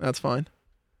 That's fine.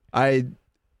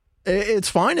 It's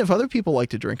fine if other people like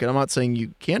to drink it. I'm not saying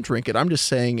you can't drink it. I'm just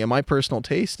saying, in my personal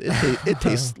taste, it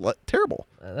tastes terrible.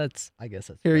 I guess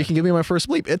that's Here, you can give me my first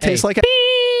bleep. It tastes like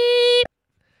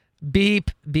beep,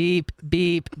 beep,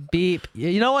 beep, beep.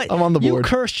 You know what? I'm on the You board.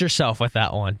 cursed yourself with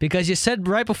that one because you said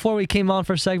right before we came on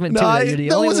for segment 2 No, that you're the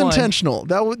that only was one. intentional.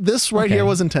 This right Okay. here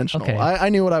was intentional. Okay. I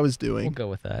knew what I was We'll doing. go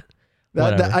with that.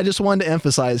 I just wanted to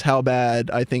emphasize how bad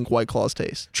I think White Claws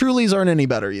taste. Trulies aren't any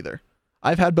better either.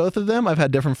 I've had both of them. I've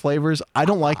had different flavors. I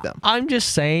don't like them. I'm just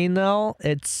saying though,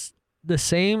 it's the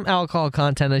same alcohol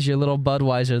content as your little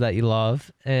Budweiser that you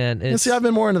love, and And it's see, I've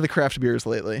been more into the craft beers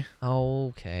lately.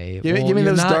 okay. Give me you're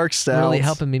those not dark Really stouts.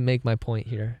 helping me make my point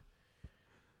here.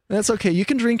 That's okay. You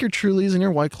can drink your Trulies and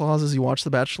your White Claws as you watch The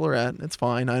Bachelorette. It's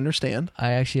fine. I understand.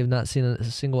 I actually have not seen a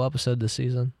single episode this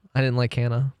season. I didn't like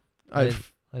Hannah. I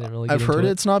didn't really. Get I've heard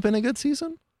into it's not been a good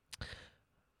season.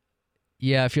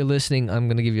 Yeah, if you're listening, I'm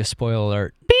gonna give you a spoiler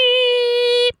alert.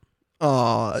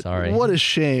 Oh, Sorry. What a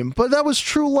shame. But that was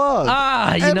true love.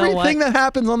 You know what? Everything that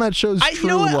happens on that show is true You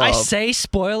know what? love. I say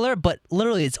spoiler, but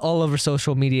literally it's all over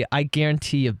social media. I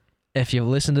guarantee you, if you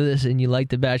listen to this and you like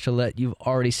The Bachelorette, you've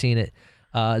already seen it.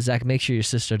 Zach, make sure your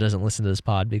sister doesn't listen to this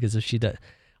pod because if she does,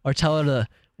 or tell her to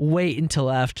wait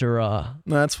until after. No,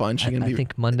 that's fine. She can I be.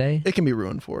 think Monday. It can be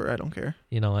ruined for her. I don't care.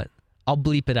 You know what? I'll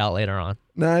bleep it out later on.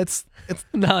 No, it's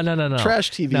No.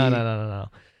 trash TV.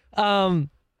 No.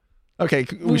 Okay,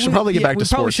 we should probably get back to we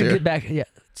probably sports should here. get back. Yeah,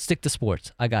 stick to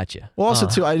sports. I got you. Well, also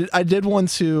too, I did want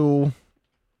to,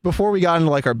 before we got into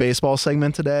like our baseball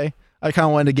segment today, I kind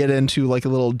of wanted to get into like a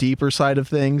little deeper side of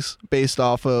things based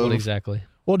off of What exactly?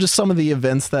 well, just some of the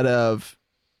events that have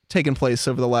taken place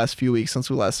over the last few weeks since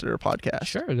we last did our podcast.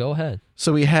 Sure, go ahead.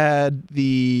 So we had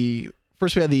the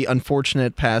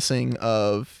unfortunate passing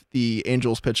of the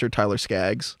Angels pitcher Tyler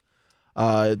Skaggs.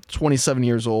 27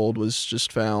 years old, was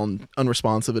just found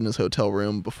unresponsive in his hotel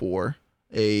room before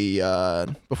a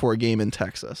game in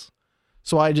Texas.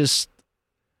 So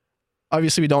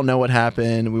obviously we don't know what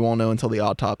happened. We won't know until the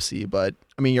autopsy, but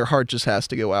I mean, your heart just has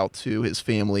to go out to his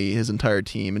family, his entire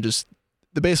team, and just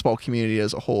the baseball community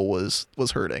as a whole was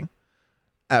hurting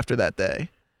after that day.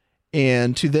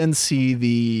 And to then see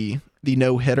the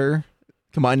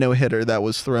combined no-hitter that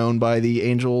was thrown by the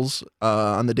Angels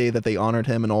on the day that they honored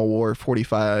him and all wore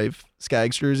 45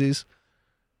 Skaggs jerseys.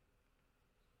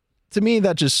 To me,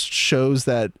 that just shows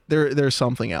that there's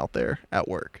something out there at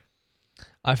work.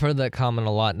 I've heard that comment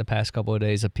a lot in the past couple of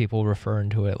days of people referring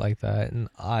to it like that, and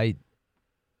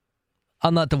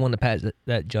I'm not the one to pass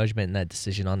that judgment and that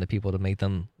decision on the people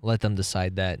to let them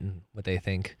decide that and what they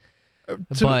think.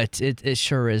 But it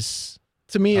sure is.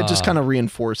 To me, it just kind of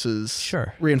reinforces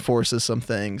some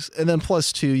things. And then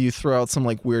plus two, you throw out some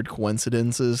like weird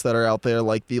coincidences that are out there.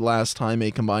 Like the last time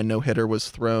a combined no-hitter was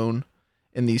thrown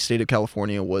in the state of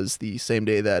California was the same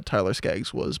day that Tyler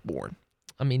Skaggs was born.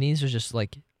 I mean, these are just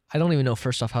like, I don't even know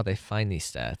first off how they find these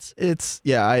stats.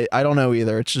 I don't know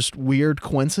either. It's just weird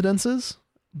coincidences,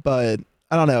 but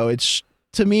I don't know.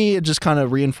 To me, it just kind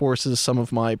of reinforces some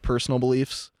of my personal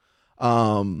beliefs.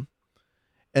 And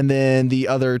then the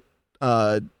other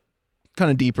kind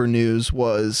of deeper news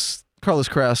was Carlos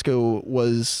Carrasco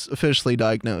was officially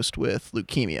diagnosed with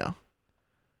leukemia,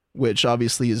 which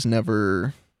obviously is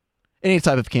never any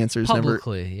type of cancer is never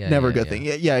a good thing.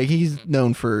 Yeah, he's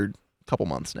known for a couple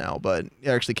months now, but it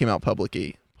actually came out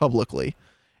publicly.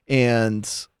 And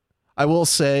I will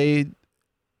say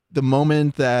the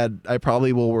moment that I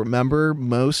probably will remember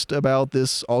most about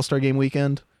this All-Star Game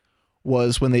weekend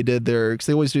was when they did because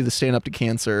they always do the stand up to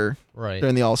cancer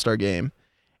during the All-Star Game.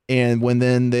 And when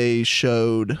then they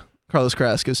showed Carlos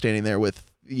Carrasco standing there with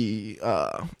the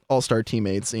All-Star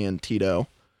teammates and Tito,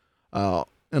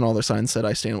 and all their signs said,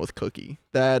 "I stand with Cookie."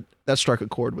 That struck a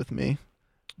chord with me.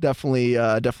 Definitely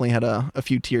had a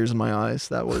few tears in my eyes.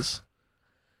 That was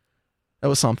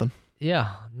something.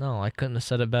 Yeah, no, I couldn't have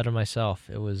said it better myself.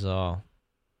 It was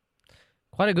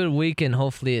quite a good week, and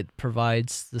hopefully it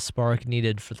provides the spark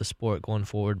needed for the sport going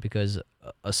forward, because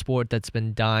a sport that's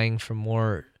been dying for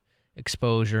more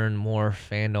exposure and more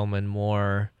fandom and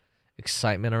more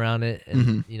excitement around it,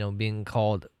 and being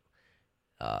called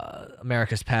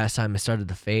America's pastime has started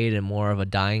to fade and more of a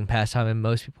dying pastime in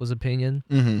most people's opinion.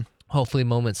 Mm-hmm. Hopefully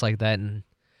moments like that and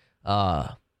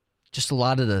just a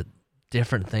lot of the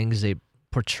different things they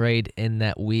portrayed in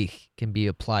that week can be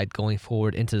applied going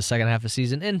forward into the second half of the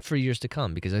season and for years to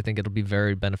come, because I think it'll be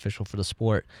very beneficial for the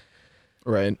sport.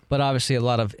 Right. But obviously a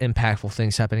lot of impactful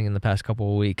things happening in the past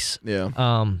couple of weeks.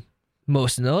 Yeah.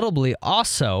 Most notably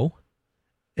also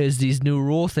is these new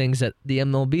rule things that the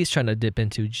MLB is trying to dip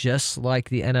into, just like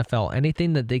the NFL.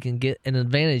 Anything that they can get an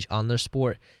advantage on their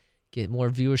sport, get more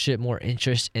viewership, more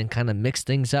interest, and kind of mix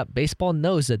things up. Baseball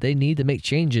knows that they need to make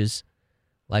changes,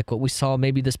 like what we saw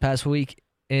maybe this past week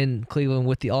in Cleveland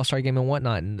with the All-Star game and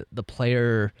whatnot, and the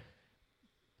player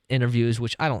interviews,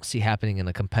 which I don't see happening in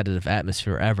a competitive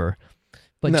atmosphere ever.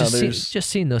 But No, just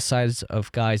seeing those sides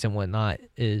of guys and whatnot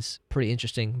is pretty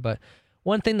interesting. But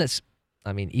one thing that's,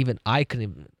 I mean, even I couldn't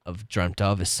even have dreamt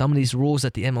of is some of these rules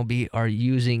that the MLB are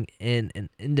using in an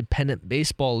independent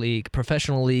baseball league,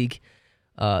 professional league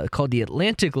called the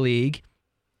Atlantic League,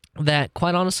 that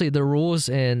quite honestly, the rules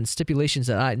and stipulations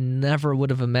that I never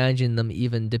would have imagined them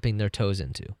even dipping their toes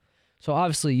into. So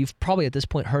obviously, you've probably at this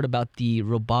point heard about the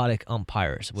robotic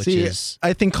umpires, which is...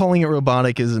 I think calling it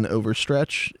robotic is an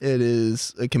overstretch. It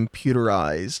is a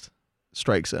computerized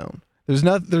strike zone. There's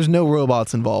no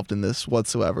robots involved in this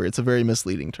whatsoever. It's a very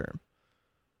misleading term.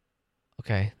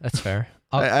 Okay, that's fair.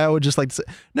 I would just like to say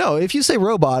no. If you say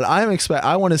robot, I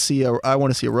want to see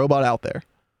a robot out there,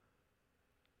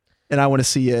 and I want to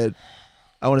see it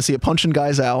punching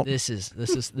guys out. This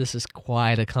is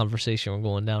quite a conversation we're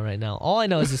going down right now. All I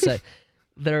know is that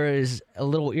there is a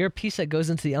little earpiece that goes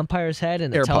into the umpire's head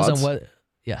and it tells him what.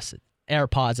 Yes,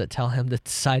 AirPods that tell him to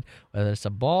decide whether it's a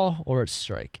ball or it's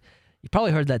strike. You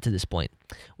probably heard that to this point.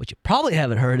 What you probably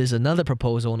haven't heard is another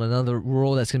proposal and another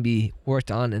rule that's going to be worked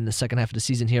on in the second half of the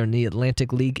season here in the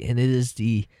Atlantic League, and it is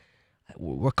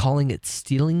we're calling it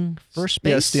stealing first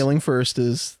base. Yeah, stealing first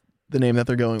is the name that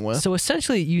they're going with. So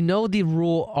essentially, the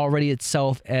rule already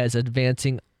itself as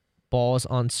advancing balls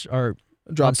on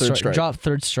drop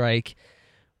third strike,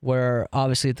 where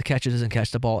obviously if the catcher doesn't catch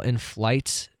the ball in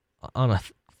flight on a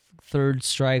third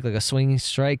strike, like a swinging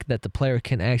strike, that the player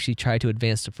can actually try to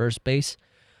advance to first base.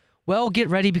 Well, get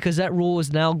ready, because that rule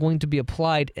is now going to be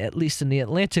applied, at least in the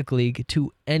Atlantic League,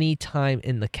 to any time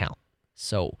in the count.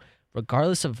 So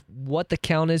regardless of what the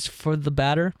count is for the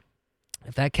batter,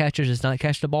 if that catcher does not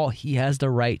catch the ball, he has the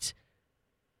right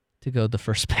to go to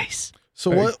first base.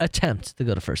 Attempt to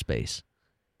go to first base.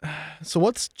 So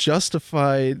what's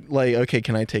justified? Like, okay,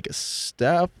 can I take a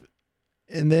step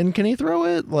and then can he throw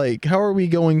it? Like, how are we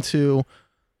going to?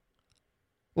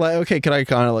 Like, okay, can I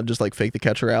kind of just like fake the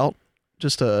catcher out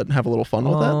just to have a little fun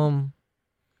with that?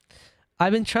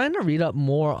 I've been trying to read up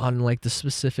more on like the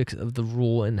specifics of the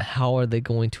rule and how are they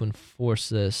going to enforce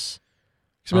this.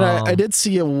 I mean, I did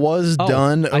see it was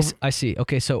done. I see.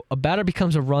 Okay, so a batter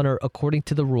becomes a runner according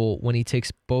to the rule when he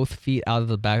takes both feet out of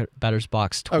the batter's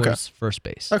box towards first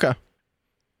base. Okay.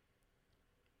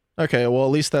 Okay, well,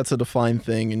 at least that's a defined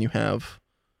thing, and you have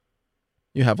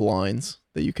lines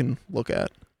that you can look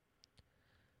at.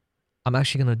 I'm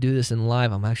actually going to do this in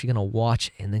live. I'm actually going to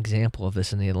watch an example of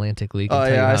this in the Atlantic League. Oh,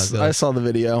 yeah, I saw the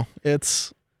video.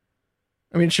 It's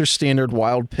your standard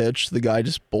wild pitch. The guy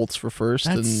just bolts for first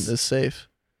and is safe.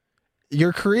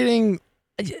 You're creating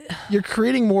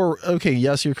more. Okay,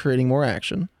 yes, you're creating more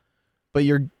action, but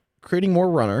you're creating more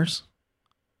runners,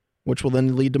 which will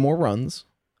then lead to more runs,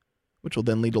 which will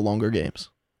then lead to longer games.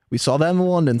 We saw that in the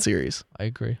London series. I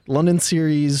agree. London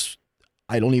series,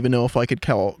 I don't even know if I could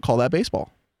call that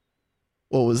baseball.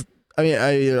 I'm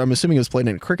assuming it was played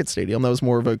in a cricket stadium. That was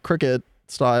more of a cricket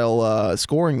style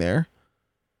scoring there.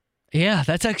 Yeah,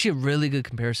 that's actually a really good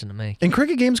comparison to make. And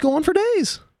cricket games go on for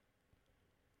days.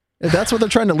 That's what they're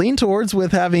trying to lean towards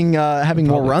with having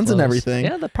more runs close. And everything.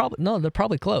 Yeah, they're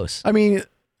probably close. I mean,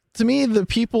 to me, the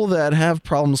people that have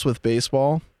problems with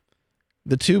baseball,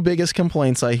 the two biggest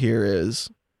complaints I hear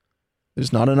is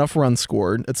there's not enough runs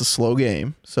scored. It's a slow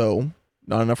game, so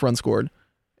not enough runs scored,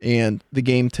 and the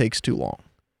game takes too long.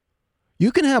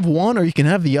 You can have one or you can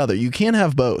have the other. You can't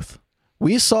have both.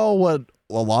 We saw what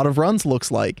a lot of runs looks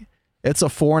like. It's a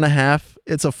 4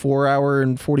 hour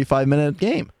and 45 minute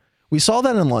game. We saw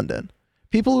that in London.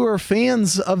 People who are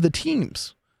fans of the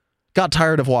teams got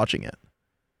tired of watching it.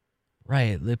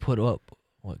 Right. They put up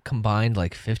combined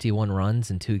like 51 runs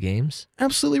in 2 games.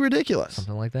 Absolutely ridiculous.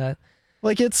 Something like that.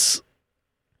 Like that's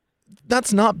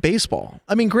not baseball.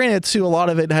 I mean, granted, too, a lot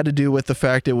of it had to do with the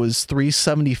fact it was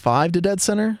 375 to dead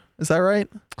center. Is that right?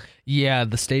 Yeah,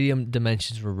 the stadium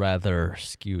dimensions were rather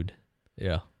skewed.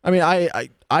 Yeah. I mean, I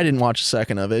didn't watch a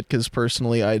second of it because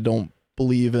personally I don't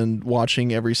believe in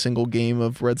watching every single game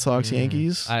of Red Sox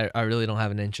Yankees. I really don't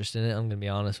have an interest in it. I'm gonna be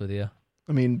honest with you.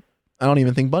 I mean, I don't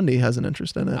even think Bundy has an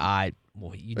interest in it.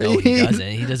 Well, you know he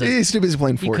doesn't. He doesn't. He's too busy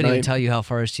playing Fortnite. He couldn't even tell you how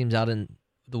far his team's out in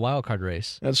the wild card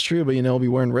race. That's true, but he'll be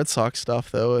wearing Red Sox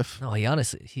stuff though. No, he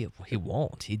honestly he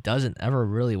won't. He doesn't ever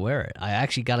really wear it. I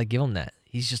actually got to give him that.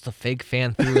 He's just a fake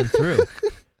fan through and through.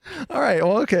 All right,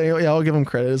 well, okay, yeah, I'll give him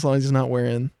credit as long as he's not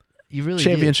wearing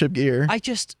championship gear.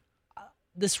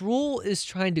 This rule is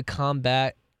trying to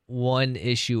combat one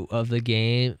issue of the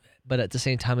game, but at the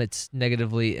same time, it's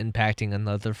negatively impacting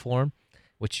another form,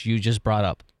 which you just brought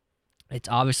up. It's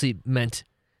obviously meant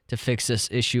to fix this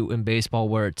issue in baseball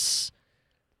where it's,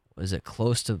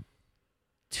 close to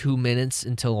 2 minutes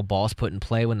until a ball's put in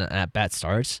play when an at-bat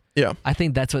starts? Yeah. I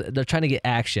think that's what they're trying to get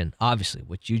action, obviously,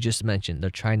 which you just mentioned. They're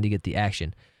trying to get the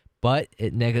action, but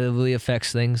it negatively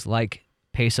affects things like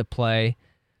pace of play,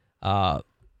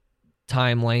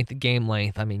 time length, game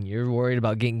length. I mean, you're worried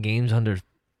about getting games under,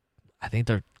 I think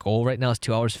their goal right now is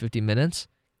 2 hours, 50 minutes.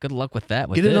 Good luck with that.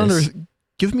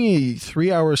 Give me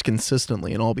 3 hours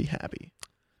consistently and I'll be happy.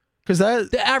 Because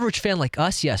the average fan like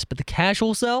us, yes, but the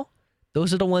casuals though,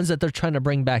 those are the ones that they're trying to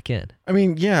bring back in. I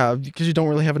mean, yeah, because you don't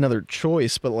really have another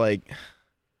choice, but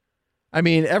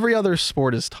every other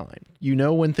sport is timed. You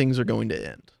know when things are going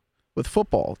to end. With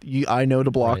football, I know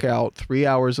to block out 3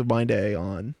 hours of my day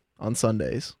on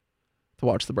Sundays to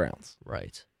watch the Browns.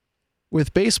 Right.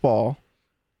 With baseball,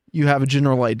 you have a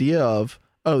general idea of,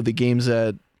 the game's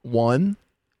at 1.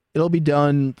 It'll be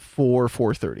done for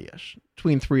 4:30ish,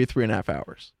 between 3.5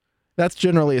 hours. That's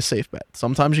generally a safe bet.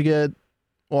 Sometimes you get,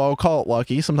 I'll call it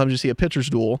lucky. Sometimes you see a pitcher's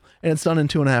duel, and it's done in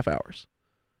 2.5 hours.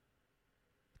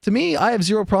 To me, I have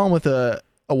zero problem with a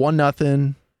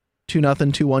 1-0, 2-0,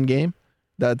 2-1 game.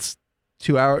 That's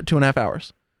 2.5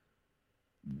 hours.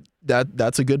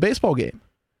 That's a good baseball game.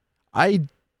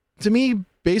 To me,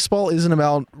 baseball isn't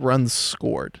about runs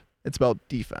scored. It's about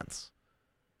defense.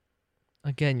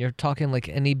 Again, you're talking like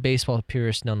any baseball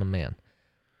purist known to man.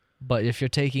 But if you're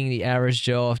taking the average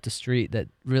Joe off the street that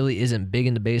really isn't big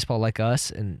into baseball like us,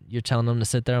 and you're telling them to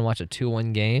sit there and watch a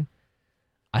 2-1 game,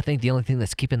 I think the only thing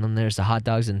that's keeping them there is the hot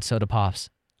dogs and soda pops.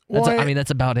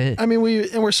 That's about it.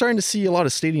 We're starting to see a lot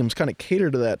of stadiums kind of cater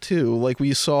to that too. Like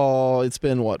we saw, it's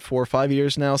been 4 or 5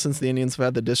 years now since the Indians have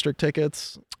had the district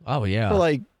tickets. Oh yeah.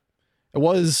 It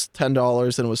was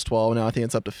 $10 and it was $12. Now I think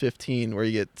it's up to $15, where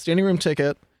you get standing room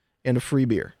ticket and a free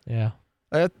beer. Yeah.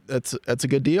 That's a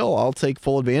good deal. I'll take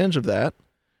full advantage of that.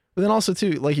 But then also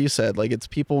too, like you said, it's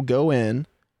people go in,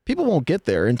 people won't get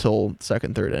there until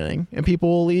 2nd, 3rd inning, and people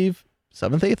will leave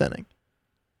 7th, 8th inning.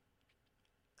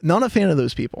 Not a fan of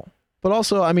those people. But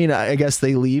also, I guess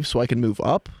they leave so I can move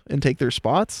up and take their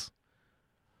spots.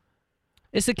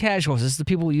 It's the casuals. It's the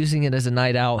people using it as a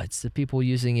night out. It's the people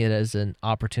using it as an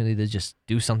opportunity to just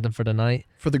do something for the night.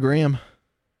 For the gram.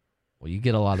 Well, you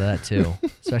get a lot of that too,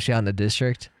 especially out in the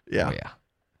district. Yeah. Oh, yeah.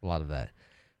 A lot of that.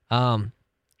 One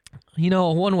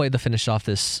way to finish off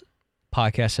this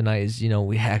podcast tonight is,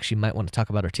 we actually might want to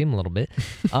talk about our team a little bit.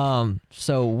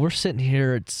 So we're sitting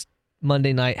here. It's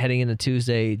Monday night heading into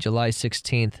Tuesday, July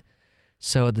 16th.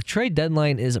 So the trade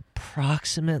deadline is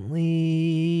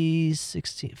approximately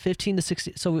 15 to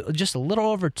 16. So just a little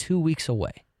over 2 weeks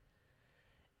away.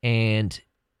 And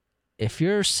if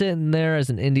you're sitting there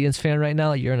as an Indians fan right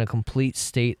now, you're in a complete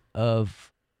state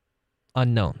of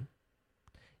unknown.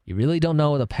 You really don't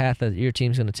know the path that your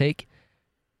team's going to take.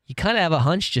 You kind of have a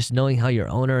hunch just knowing how your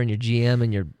owner and your GM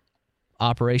and your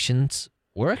operations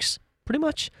works, pretty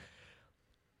much.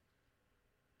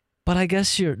 But I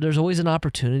guess there's always an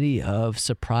opportunity of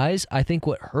surprise. I think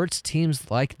what hurts teams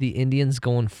like the Indians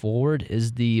going forward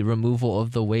is the removal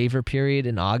of the waiver period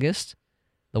in August,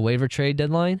 the waiver trade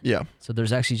deadline. Yeah. So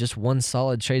there's actually just one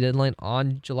solid trade deadline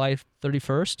on July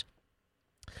 31st.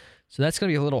 So that's going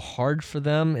to be a little hard for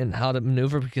them in how to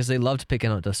maneuver because they love to pick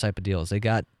out those type of deals. They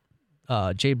got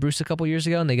Jay Bruce a couple years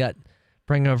ago, and they got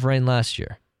Bringer of Rain last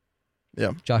year.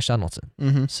 Yeah. Josh Donaldson.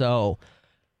 Mm-hmm. So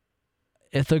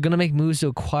if they're going to make moves to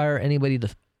acquire anybody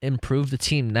to improve the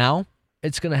team now,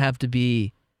 it's going to have to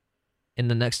be in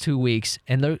the next 2 weeks.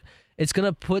 And it's going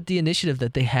to put the initiative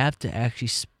that they have to actually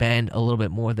spend a little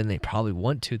bit more than they probably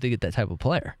want to get that type of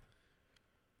player.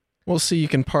 Well, see, you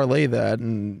can parlay that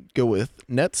and go with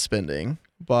net spending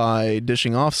by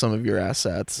dishing off some of your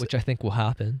assets. Which I think will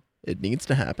happen. It needs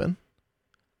to happen.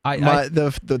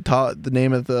 The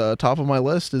name at the top of my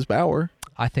list is Bauer.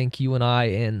 I think you and I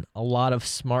and a lot of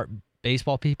smart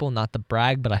baseball people, not to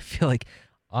brag, but I feel like,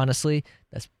 honestly,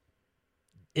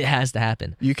 it has to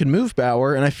happen. You can move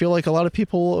Bauer, and I feel like a lot of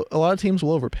teams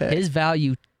will overpay. His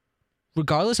value,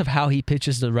 regardless of how he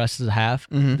pitches the rest of the half,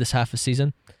 this half of the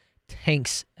season,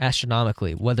 tanks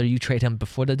astronomically, whether you trade him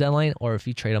before the deadline or if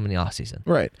you trade him in the offseason.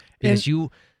 Right. Because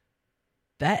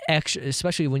that extra,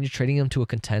 especially when you're trading him to a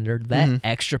contender, that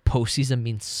extra postseason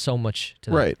means so much to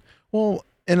them. Right. Well,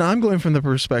 and I'm going from the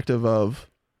perspective of,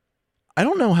 I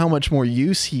don't know how much more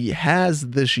use he has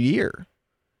this year.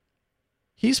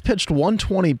 He's pitched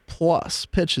 120 plus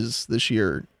pitches this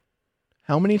year.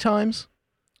 How many times?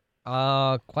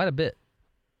 Quite a bit.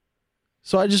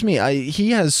 So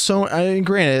he has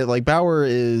granted, like, Bauer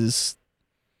is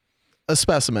a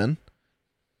specimen.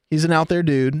 He's an out there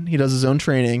dude. He does his own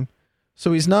training.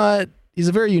 So he's a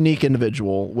very unique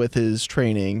individual with his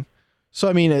training. So,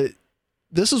 I mean,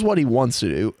 this is what he wants to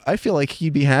do. I feel like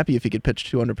he'd be happy if he could pitch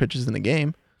 200 pitches in a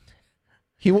game.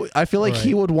 I feel like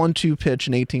he would want to pitch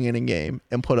an 18-inning game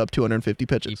and put up 250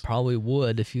 pitches. He probably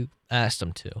would if you asked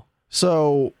him to.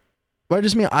 So,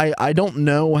 I don't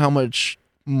know how much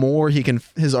more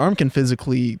his arm can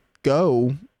physically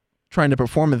go trying to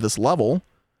perform at this level.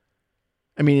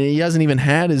 I mean, he hasn't even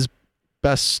had his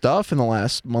best stuff in the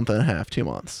last month and a half, 2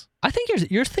 months. I think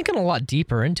you're thinking a lot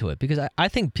deeper into it, because I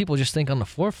think people just think on the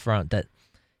forefront that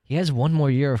he has one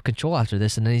more year of control after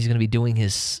this, and then he's going to be doing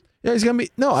his he's going to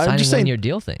be I'm just saying your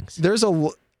deal things.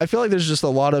 I feel like there's just a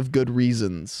lot of good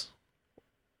reasons.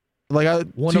 Like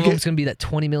one of them is going to be that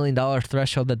 $20 million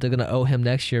threshold that they're going to owe him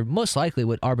next year. Most likely,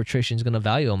 what arbitration is going to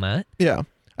value him at. Yeah,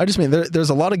 I just mean there's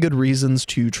a lot of good reasons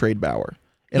to trade Bauer,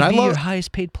 and He'd be your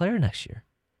highest paid player next year.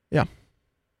 Yeah,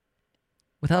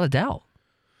 without a doubt.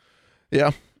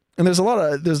 Yeah, and there's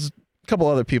a couple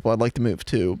other people I'd like to move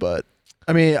too, but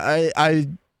I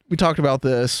mean, we talked about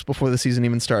this before the season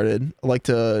even started.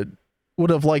 Would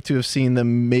have liked to have seen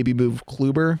them maybe move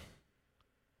Kluber.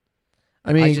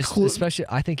 I mean, especially,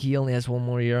 I think he only has one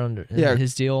more year under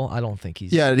his deal. I don't think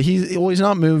he's. Yeah, he's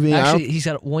not moving. Actually, he's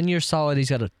got 1 year solid.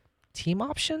 He's got a team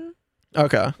option.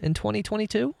 Okay. In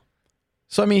 2022.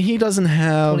 So I mean, he doesn't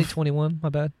have 2021. My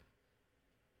bad.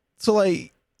 So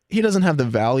he doesn't have the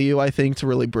value, I think, to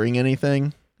really bring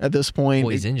anything at this point.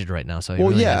 Well, he's injured right now, so he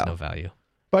really has no value.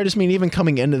 But I just mean, even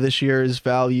coming into this year, this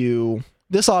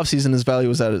offseason, his value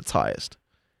was at its highest,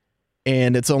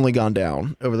 and it's only gone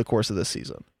down over the course of this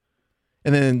season.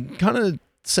 And then kind of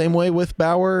same way with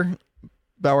Bauer.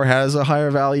 Bauer has a higher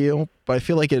value, but I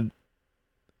feel like it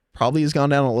probably has gone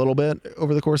down a little bit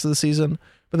over the course of the season.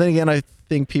 But then again, I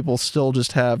think people still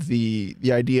just have the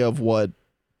idea of what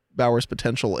Bauer's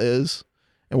potential is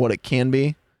and what it can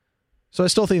be. So I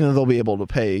still think that they'll be able to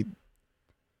pay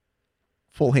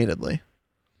full-handedly.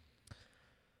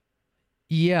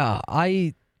 Yeah,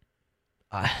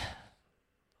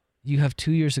 you have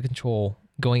 2 years of control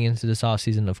going into this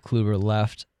offseason of Kluber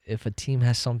left. If a team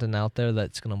has something out there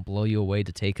that's going to blow you away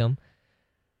to take him,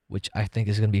 which I think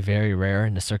is going to be very rare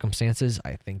in the circumstances,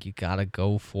 I think you got to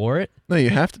go for it. No, you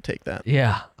have to take that.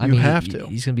 Yeah. You have to.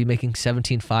 He's going to be making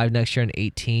 $17.5 next year and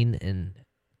 $18 in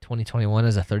 2021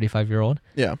 as a 35-year-old.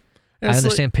 Yeah. I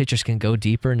understand pitchers can go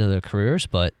deeper into their careers,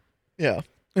 but... Yeah.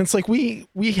 And it's like we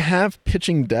have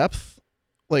pitching depth,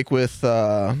 like with,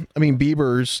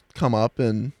 Bieber's come up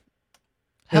and...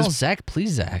 Hell, Zach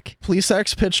Plesac.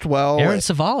 Plesac's pitched well. Aaron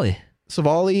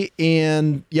Savali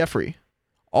and Jeffrey.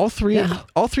 All three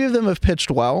of them have pitched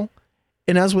well.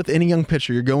 And as with any young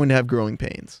pitcher, you're going to have growing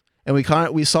pains. And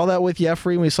we saw that with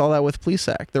Jeffrey and we saw that with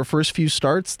Plesac. Their first few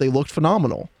starts, they looked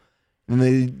phenomenal. And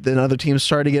then other teams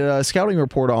started to get a scouting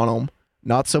report on them.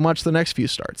 Not so much the next few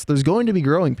starts. There's going to be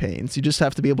growing pains. You just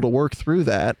have to be able to work through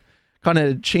that, kind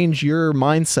of change your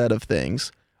mindset of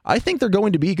things. I think they're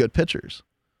going to be good pitchers.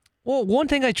 Well, one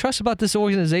thing I trust about this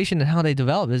organization and how they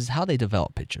develop is how they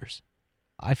develop pitchers.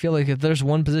 I feel like if there's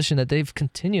one position that they've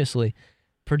continuously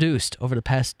produced over the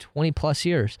past 20-plus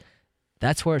years,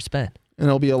 that's where it's been. And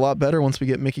it'll be a lot better once we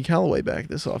get Mickey Callaway back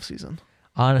this offseason.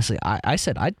 Honestly, I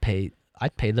said I'd pay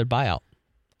their buyout.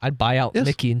 I'd buy out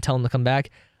Mickey and tell him to come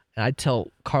back, and I'd tell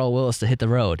Carl Willis to hit the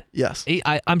road. Yes.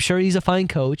 I'm sure he's a fine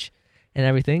coach and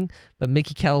everything, but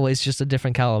Mickey Callaway's just a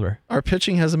different caliber. Our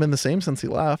pitching hasn't been the same since he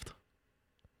left.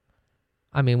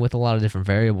 I mean, with a lot of different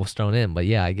variables thrown in, but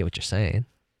yeah, I get what you're saying.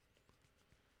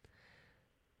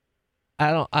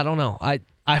 I don't know.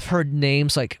 I've heard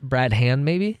names like Brad Hand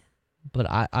maybe, but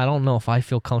I don't know if I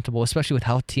feel comfortable, especially with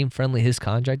how team friendly his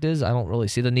contract is. I don't really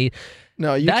see the need.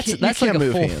 No, you can't like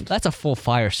move Hand. That's a full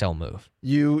fire sale move.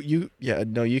 You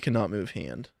cannot move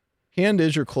Hand. Hand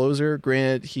is your closer.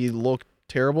 Granted, he looked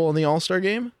terrible in the All-Star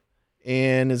game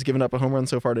and has given up a home run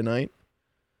so far tonight.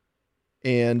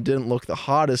 And didn't look the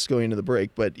hottest going into the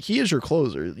break, but he is your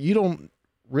closer. You don't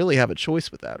really have a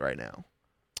choice with that right now.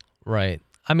 Right.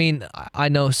 I mean, I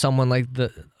know someone like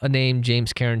a name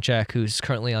James Karinchak, who's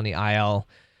currently on the IL,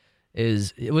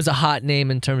 it was a hot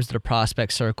name in terms of the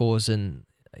prospect circles, and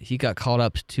he got called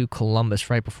up to Columbus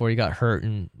right before he got hurt,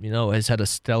 and has had a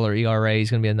stellar ERA.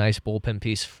 He's going to be a nice bullpen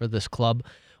piece for this club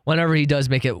whenever he does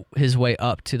make it his way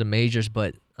up to the majors.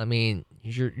 But I mean,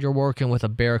 you're working with a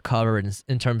bare cover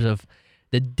in terms of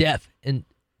the depth and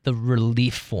the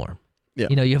relief form. Yeah.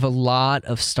 You have a lot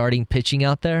of starting pitching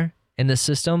out there in this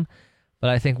system, but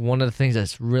I think one of the things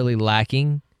that's really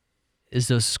lacking is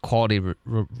those quality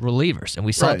relievers. And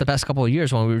we saw it the past couple of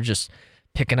years when we were just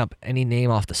picking up any name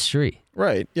off the street.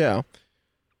 Right, yeah.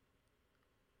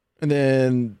 And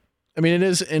then, I mean, it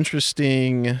is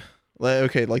interesting,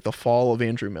 like the fall of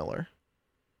Andrew Miller.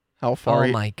 How far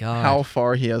my God. How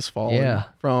far he has fallen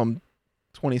from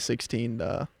 2016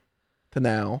 to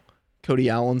now. Cody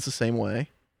Allen's the same way.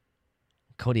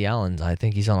 Cody Allen, I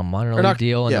think he's on a minor league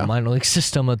deal in the minor league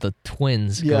system of the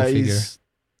Twins. Yeah, go figure. He's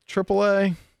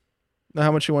AAA. Now,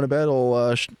 how much you want to bet?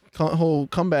 He'll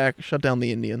come back, shut down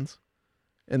the Indians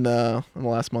in the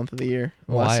last month of the year.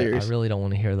 Last series. I really don't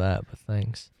want to hear that, but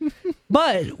thanks.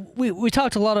 But we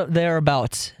talked a lot there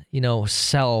about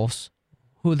sells.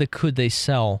 Could they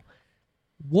sell?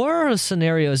 What are the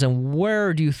scenarios, and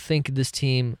where do you think this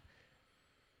team?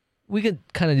 We could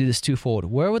kind of do this twofold.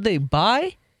 Where would they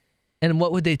buy, and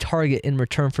what would they target in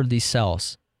return for these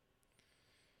sells?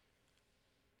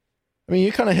 I mean,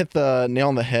 you kind of hit the nail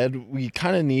on the head. We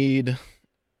kind of need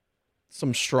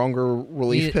some stronger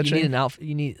relief pitching.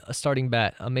 You need a starting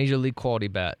bat, a major league quality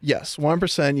bat. Yes,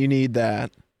 1%. You need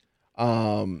that,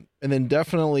 and then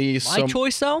definitely My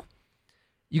choice, though,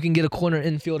 you can get a corner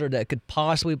infielder that could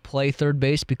possibly play third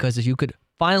base, because if you could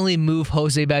finally move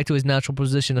Jose back to his natural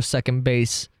position of second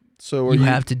base, so you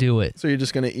have to do it. So you're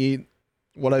just going to eat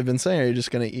what I've been saying. Are you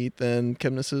just going to eat then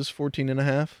Kipnis's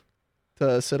 14.5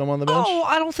 to sit him on the bench? Oh,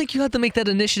 I don't think you have to make that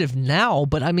initiative now,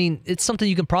 but I mean, it's something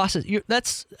you can process.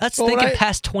 That's thinking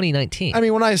past 2019. I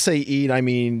mean, when I say eat, I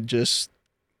mean just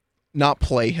not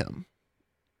play him.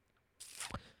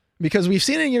 Because we've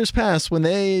seen in years past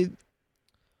when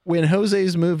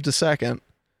Jose's moved to second,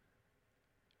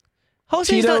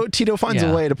 Tito finds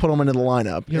a way to put him into the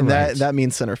lineup, that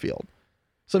means center field.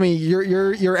 So I mean,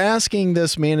 you're asking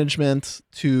this management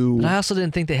to. But I also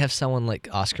didn't think they have someone like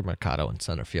Oscar Mercado in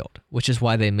center field, which is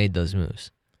why they made those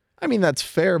moves. I mean, that's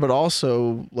fair, but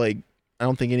also I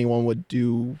don't think anyone would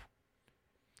do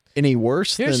any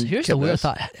worse. Here's the weird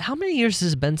thought: how many years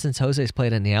has it been since Jose's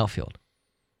played in the outfield?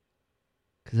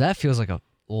 Because that feels like a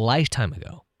lifetime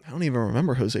ago. I don't even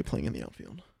remember Jose playing in the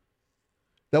outfield.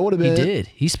 That would have been. He did.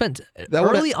 He spent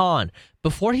early on,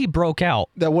 before he broke out.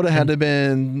 That would have had to have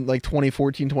been like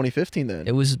 2014, 2015 then.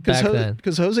 It was back then.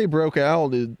 Because Jose broke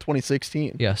out in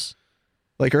 2016. Yes.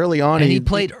 Like early on. And he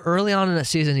played early on in that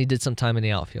season. He did some time in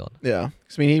the outfield. Yeah.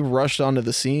 I mean, he rushed onto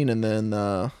the scene and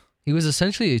then. He was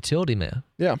essentially a utility man.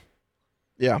 Yeah.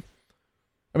 Yeah.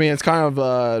 I mean, it's kind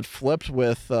of flipped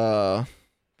with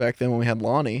back then when we had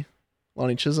Lonnie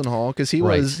Chisenhall, because he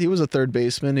was a third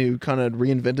baseman who kind of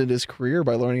reinvented his career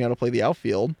by learning how to play the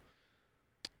outfield.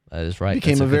 That is right.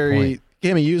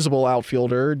 Became a usable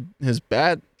outfielder. His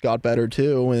bat got better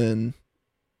too, and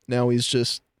now he's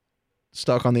just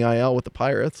stuck on the IL with the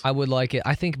Pirates. I would like it.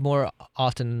 I think more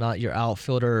often than not, your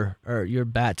outfielder or your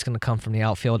bat's going to come from the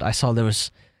outfield. I saw there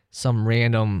was some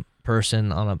random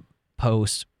person on a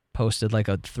posted like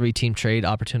a 3-team trade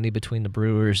opportunity between the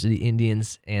Brewers, the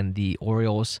Indians, and the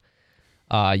Orioles.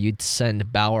 You'd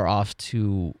send Bauer off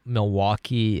to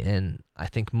Milwaukee, and I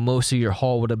think most of your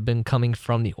haul would have been coming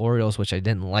from the Orioles, which I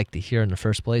didn't like to hear in the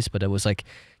first place, but it was like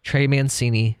Trey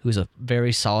Mancini, who's a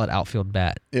very solid outfield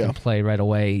bat, can play right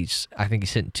away. I think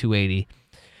he's hitting 280.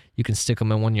 You can stick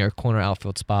him in one of your corner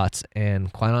outfield spots,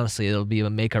 and quite honestly, it'll be a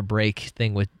make-or-break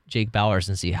thing with Jake Bowers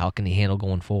and see how can he handle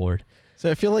going forward. So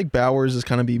I feel like Bowers is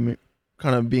kind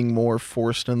of being more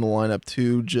forced in the lineup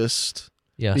too, just...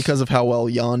 Yes. Because of how well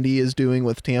Yandy is doing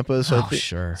with Tampa. So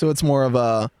sure. So it's more of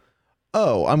I'm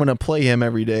going to play him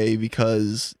every day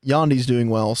because Yandy's doing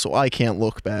well, so I can't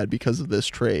look bad because of this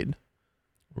trade.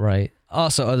 Right.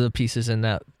 Also, other pieces in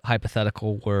that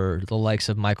hypothetical were the likes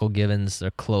of Michael Givens,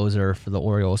 their closer for the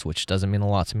Orioles, which doesn't mean a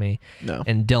lot to me. No.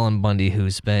 And Dylan Bundy,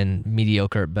 who's been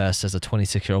mediocre at best as a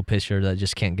 26-year-old pitcher that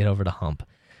just can't get over the hump.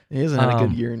 He hasn't had a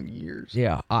good year in years.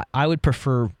 Yeah. I would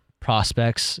prefer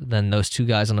prospects than those two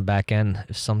guys on the back end,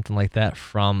 if something like that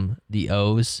from the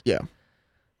O's. Yeah.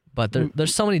 But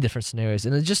there's so many different scenarios,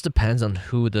 and it just depends on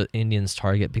who the Indians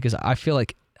target, because I feel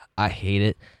like I hate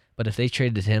it, but if they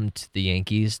traded him to the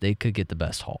Yankees, they could get the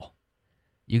best haul.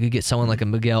 You could get someone like a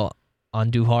Miguel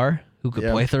Andujar who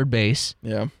could play third base,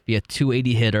 be a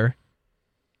 280 hitter,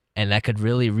 and that could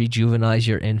really rejuvenize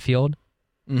your infield.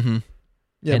 Mm-hmm.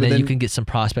 Yeah, and but then you can get some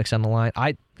prospects on the line.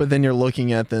 But then you're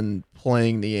looking at then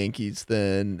playing the Yankees,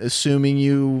 then assuming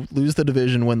you lose the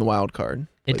division, win the wild card.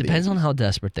 It depends on how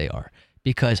desperate they are,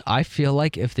 because I feel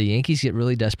like if the Yankees get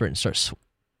really desperate and start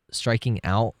striking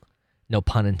out, no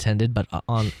pun intended, but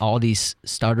on all these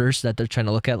starters that they're trying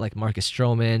to look at, like Marcus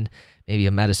Stroman, maybe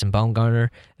a Madison Bumgarner,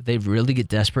 if they really get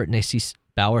desperate and they see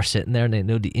Bauer sitting there and they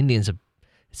know the Indians, it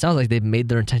sounds like they've made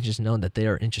their intentions known that they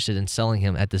are interested in selling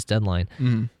him at this deadline.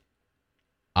 Mm-hmm.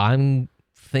 I'm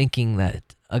thinking that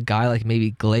a guy like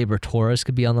maybe Gleyber Torres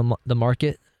could be on the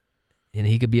market, and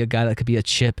he could be a guy that could be a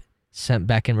chip sent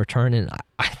back in return. And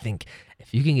I think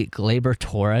if you can get Gleyber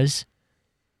Torres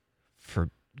for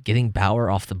getting Bauer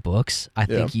off the books, I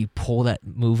think you pull that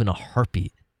move in a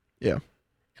heartbeat. Yeah.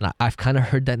 And I've kind of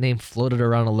heard that name floated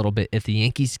around a little bit. If the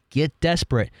Yankees get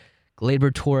desperate,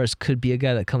 Gleyber Torres could be a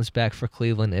guy that comes back for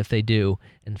Cleveland if they do,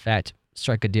 in fact,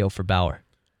 strike a deal for Bauer.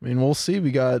 I mean, we'll see.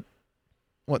 We got,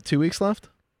 2 weeks left?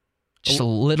 Just a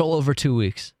little over 2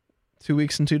 weeks. 2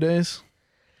 weeks and 2 days?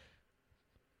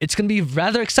 It's going to be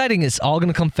rather exciting. It's all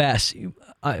going to come fast.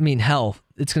 I mean, hell,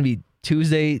 it's going to be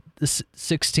Tuesday the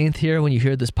 16th here when you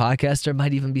hear this podcast. There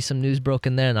might even be some news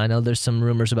broken there, and I know there's some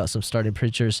rumors about some starting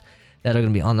pitchers that are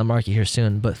going to be on the market here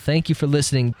soon. But thank you for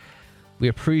listening. We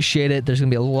appreciate it. There's going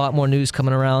to be a lot more news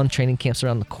coming around. Training camps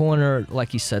around the corner.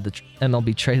 Like you said, the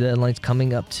MLB trade deadline's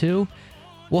coming up too.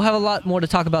 We'll have a lot more to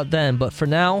talk about then, but for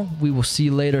now, we will see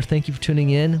you later. Thank you for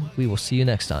tuning in. We will see you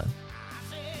next time.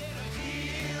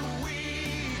 Here we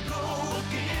go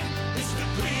again. It's the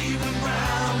Cleveland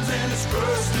Browns and it's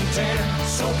 1st and 10.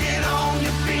 So get on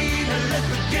your feet and let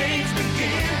the games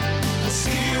begin. 'Cause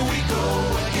here we go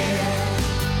again.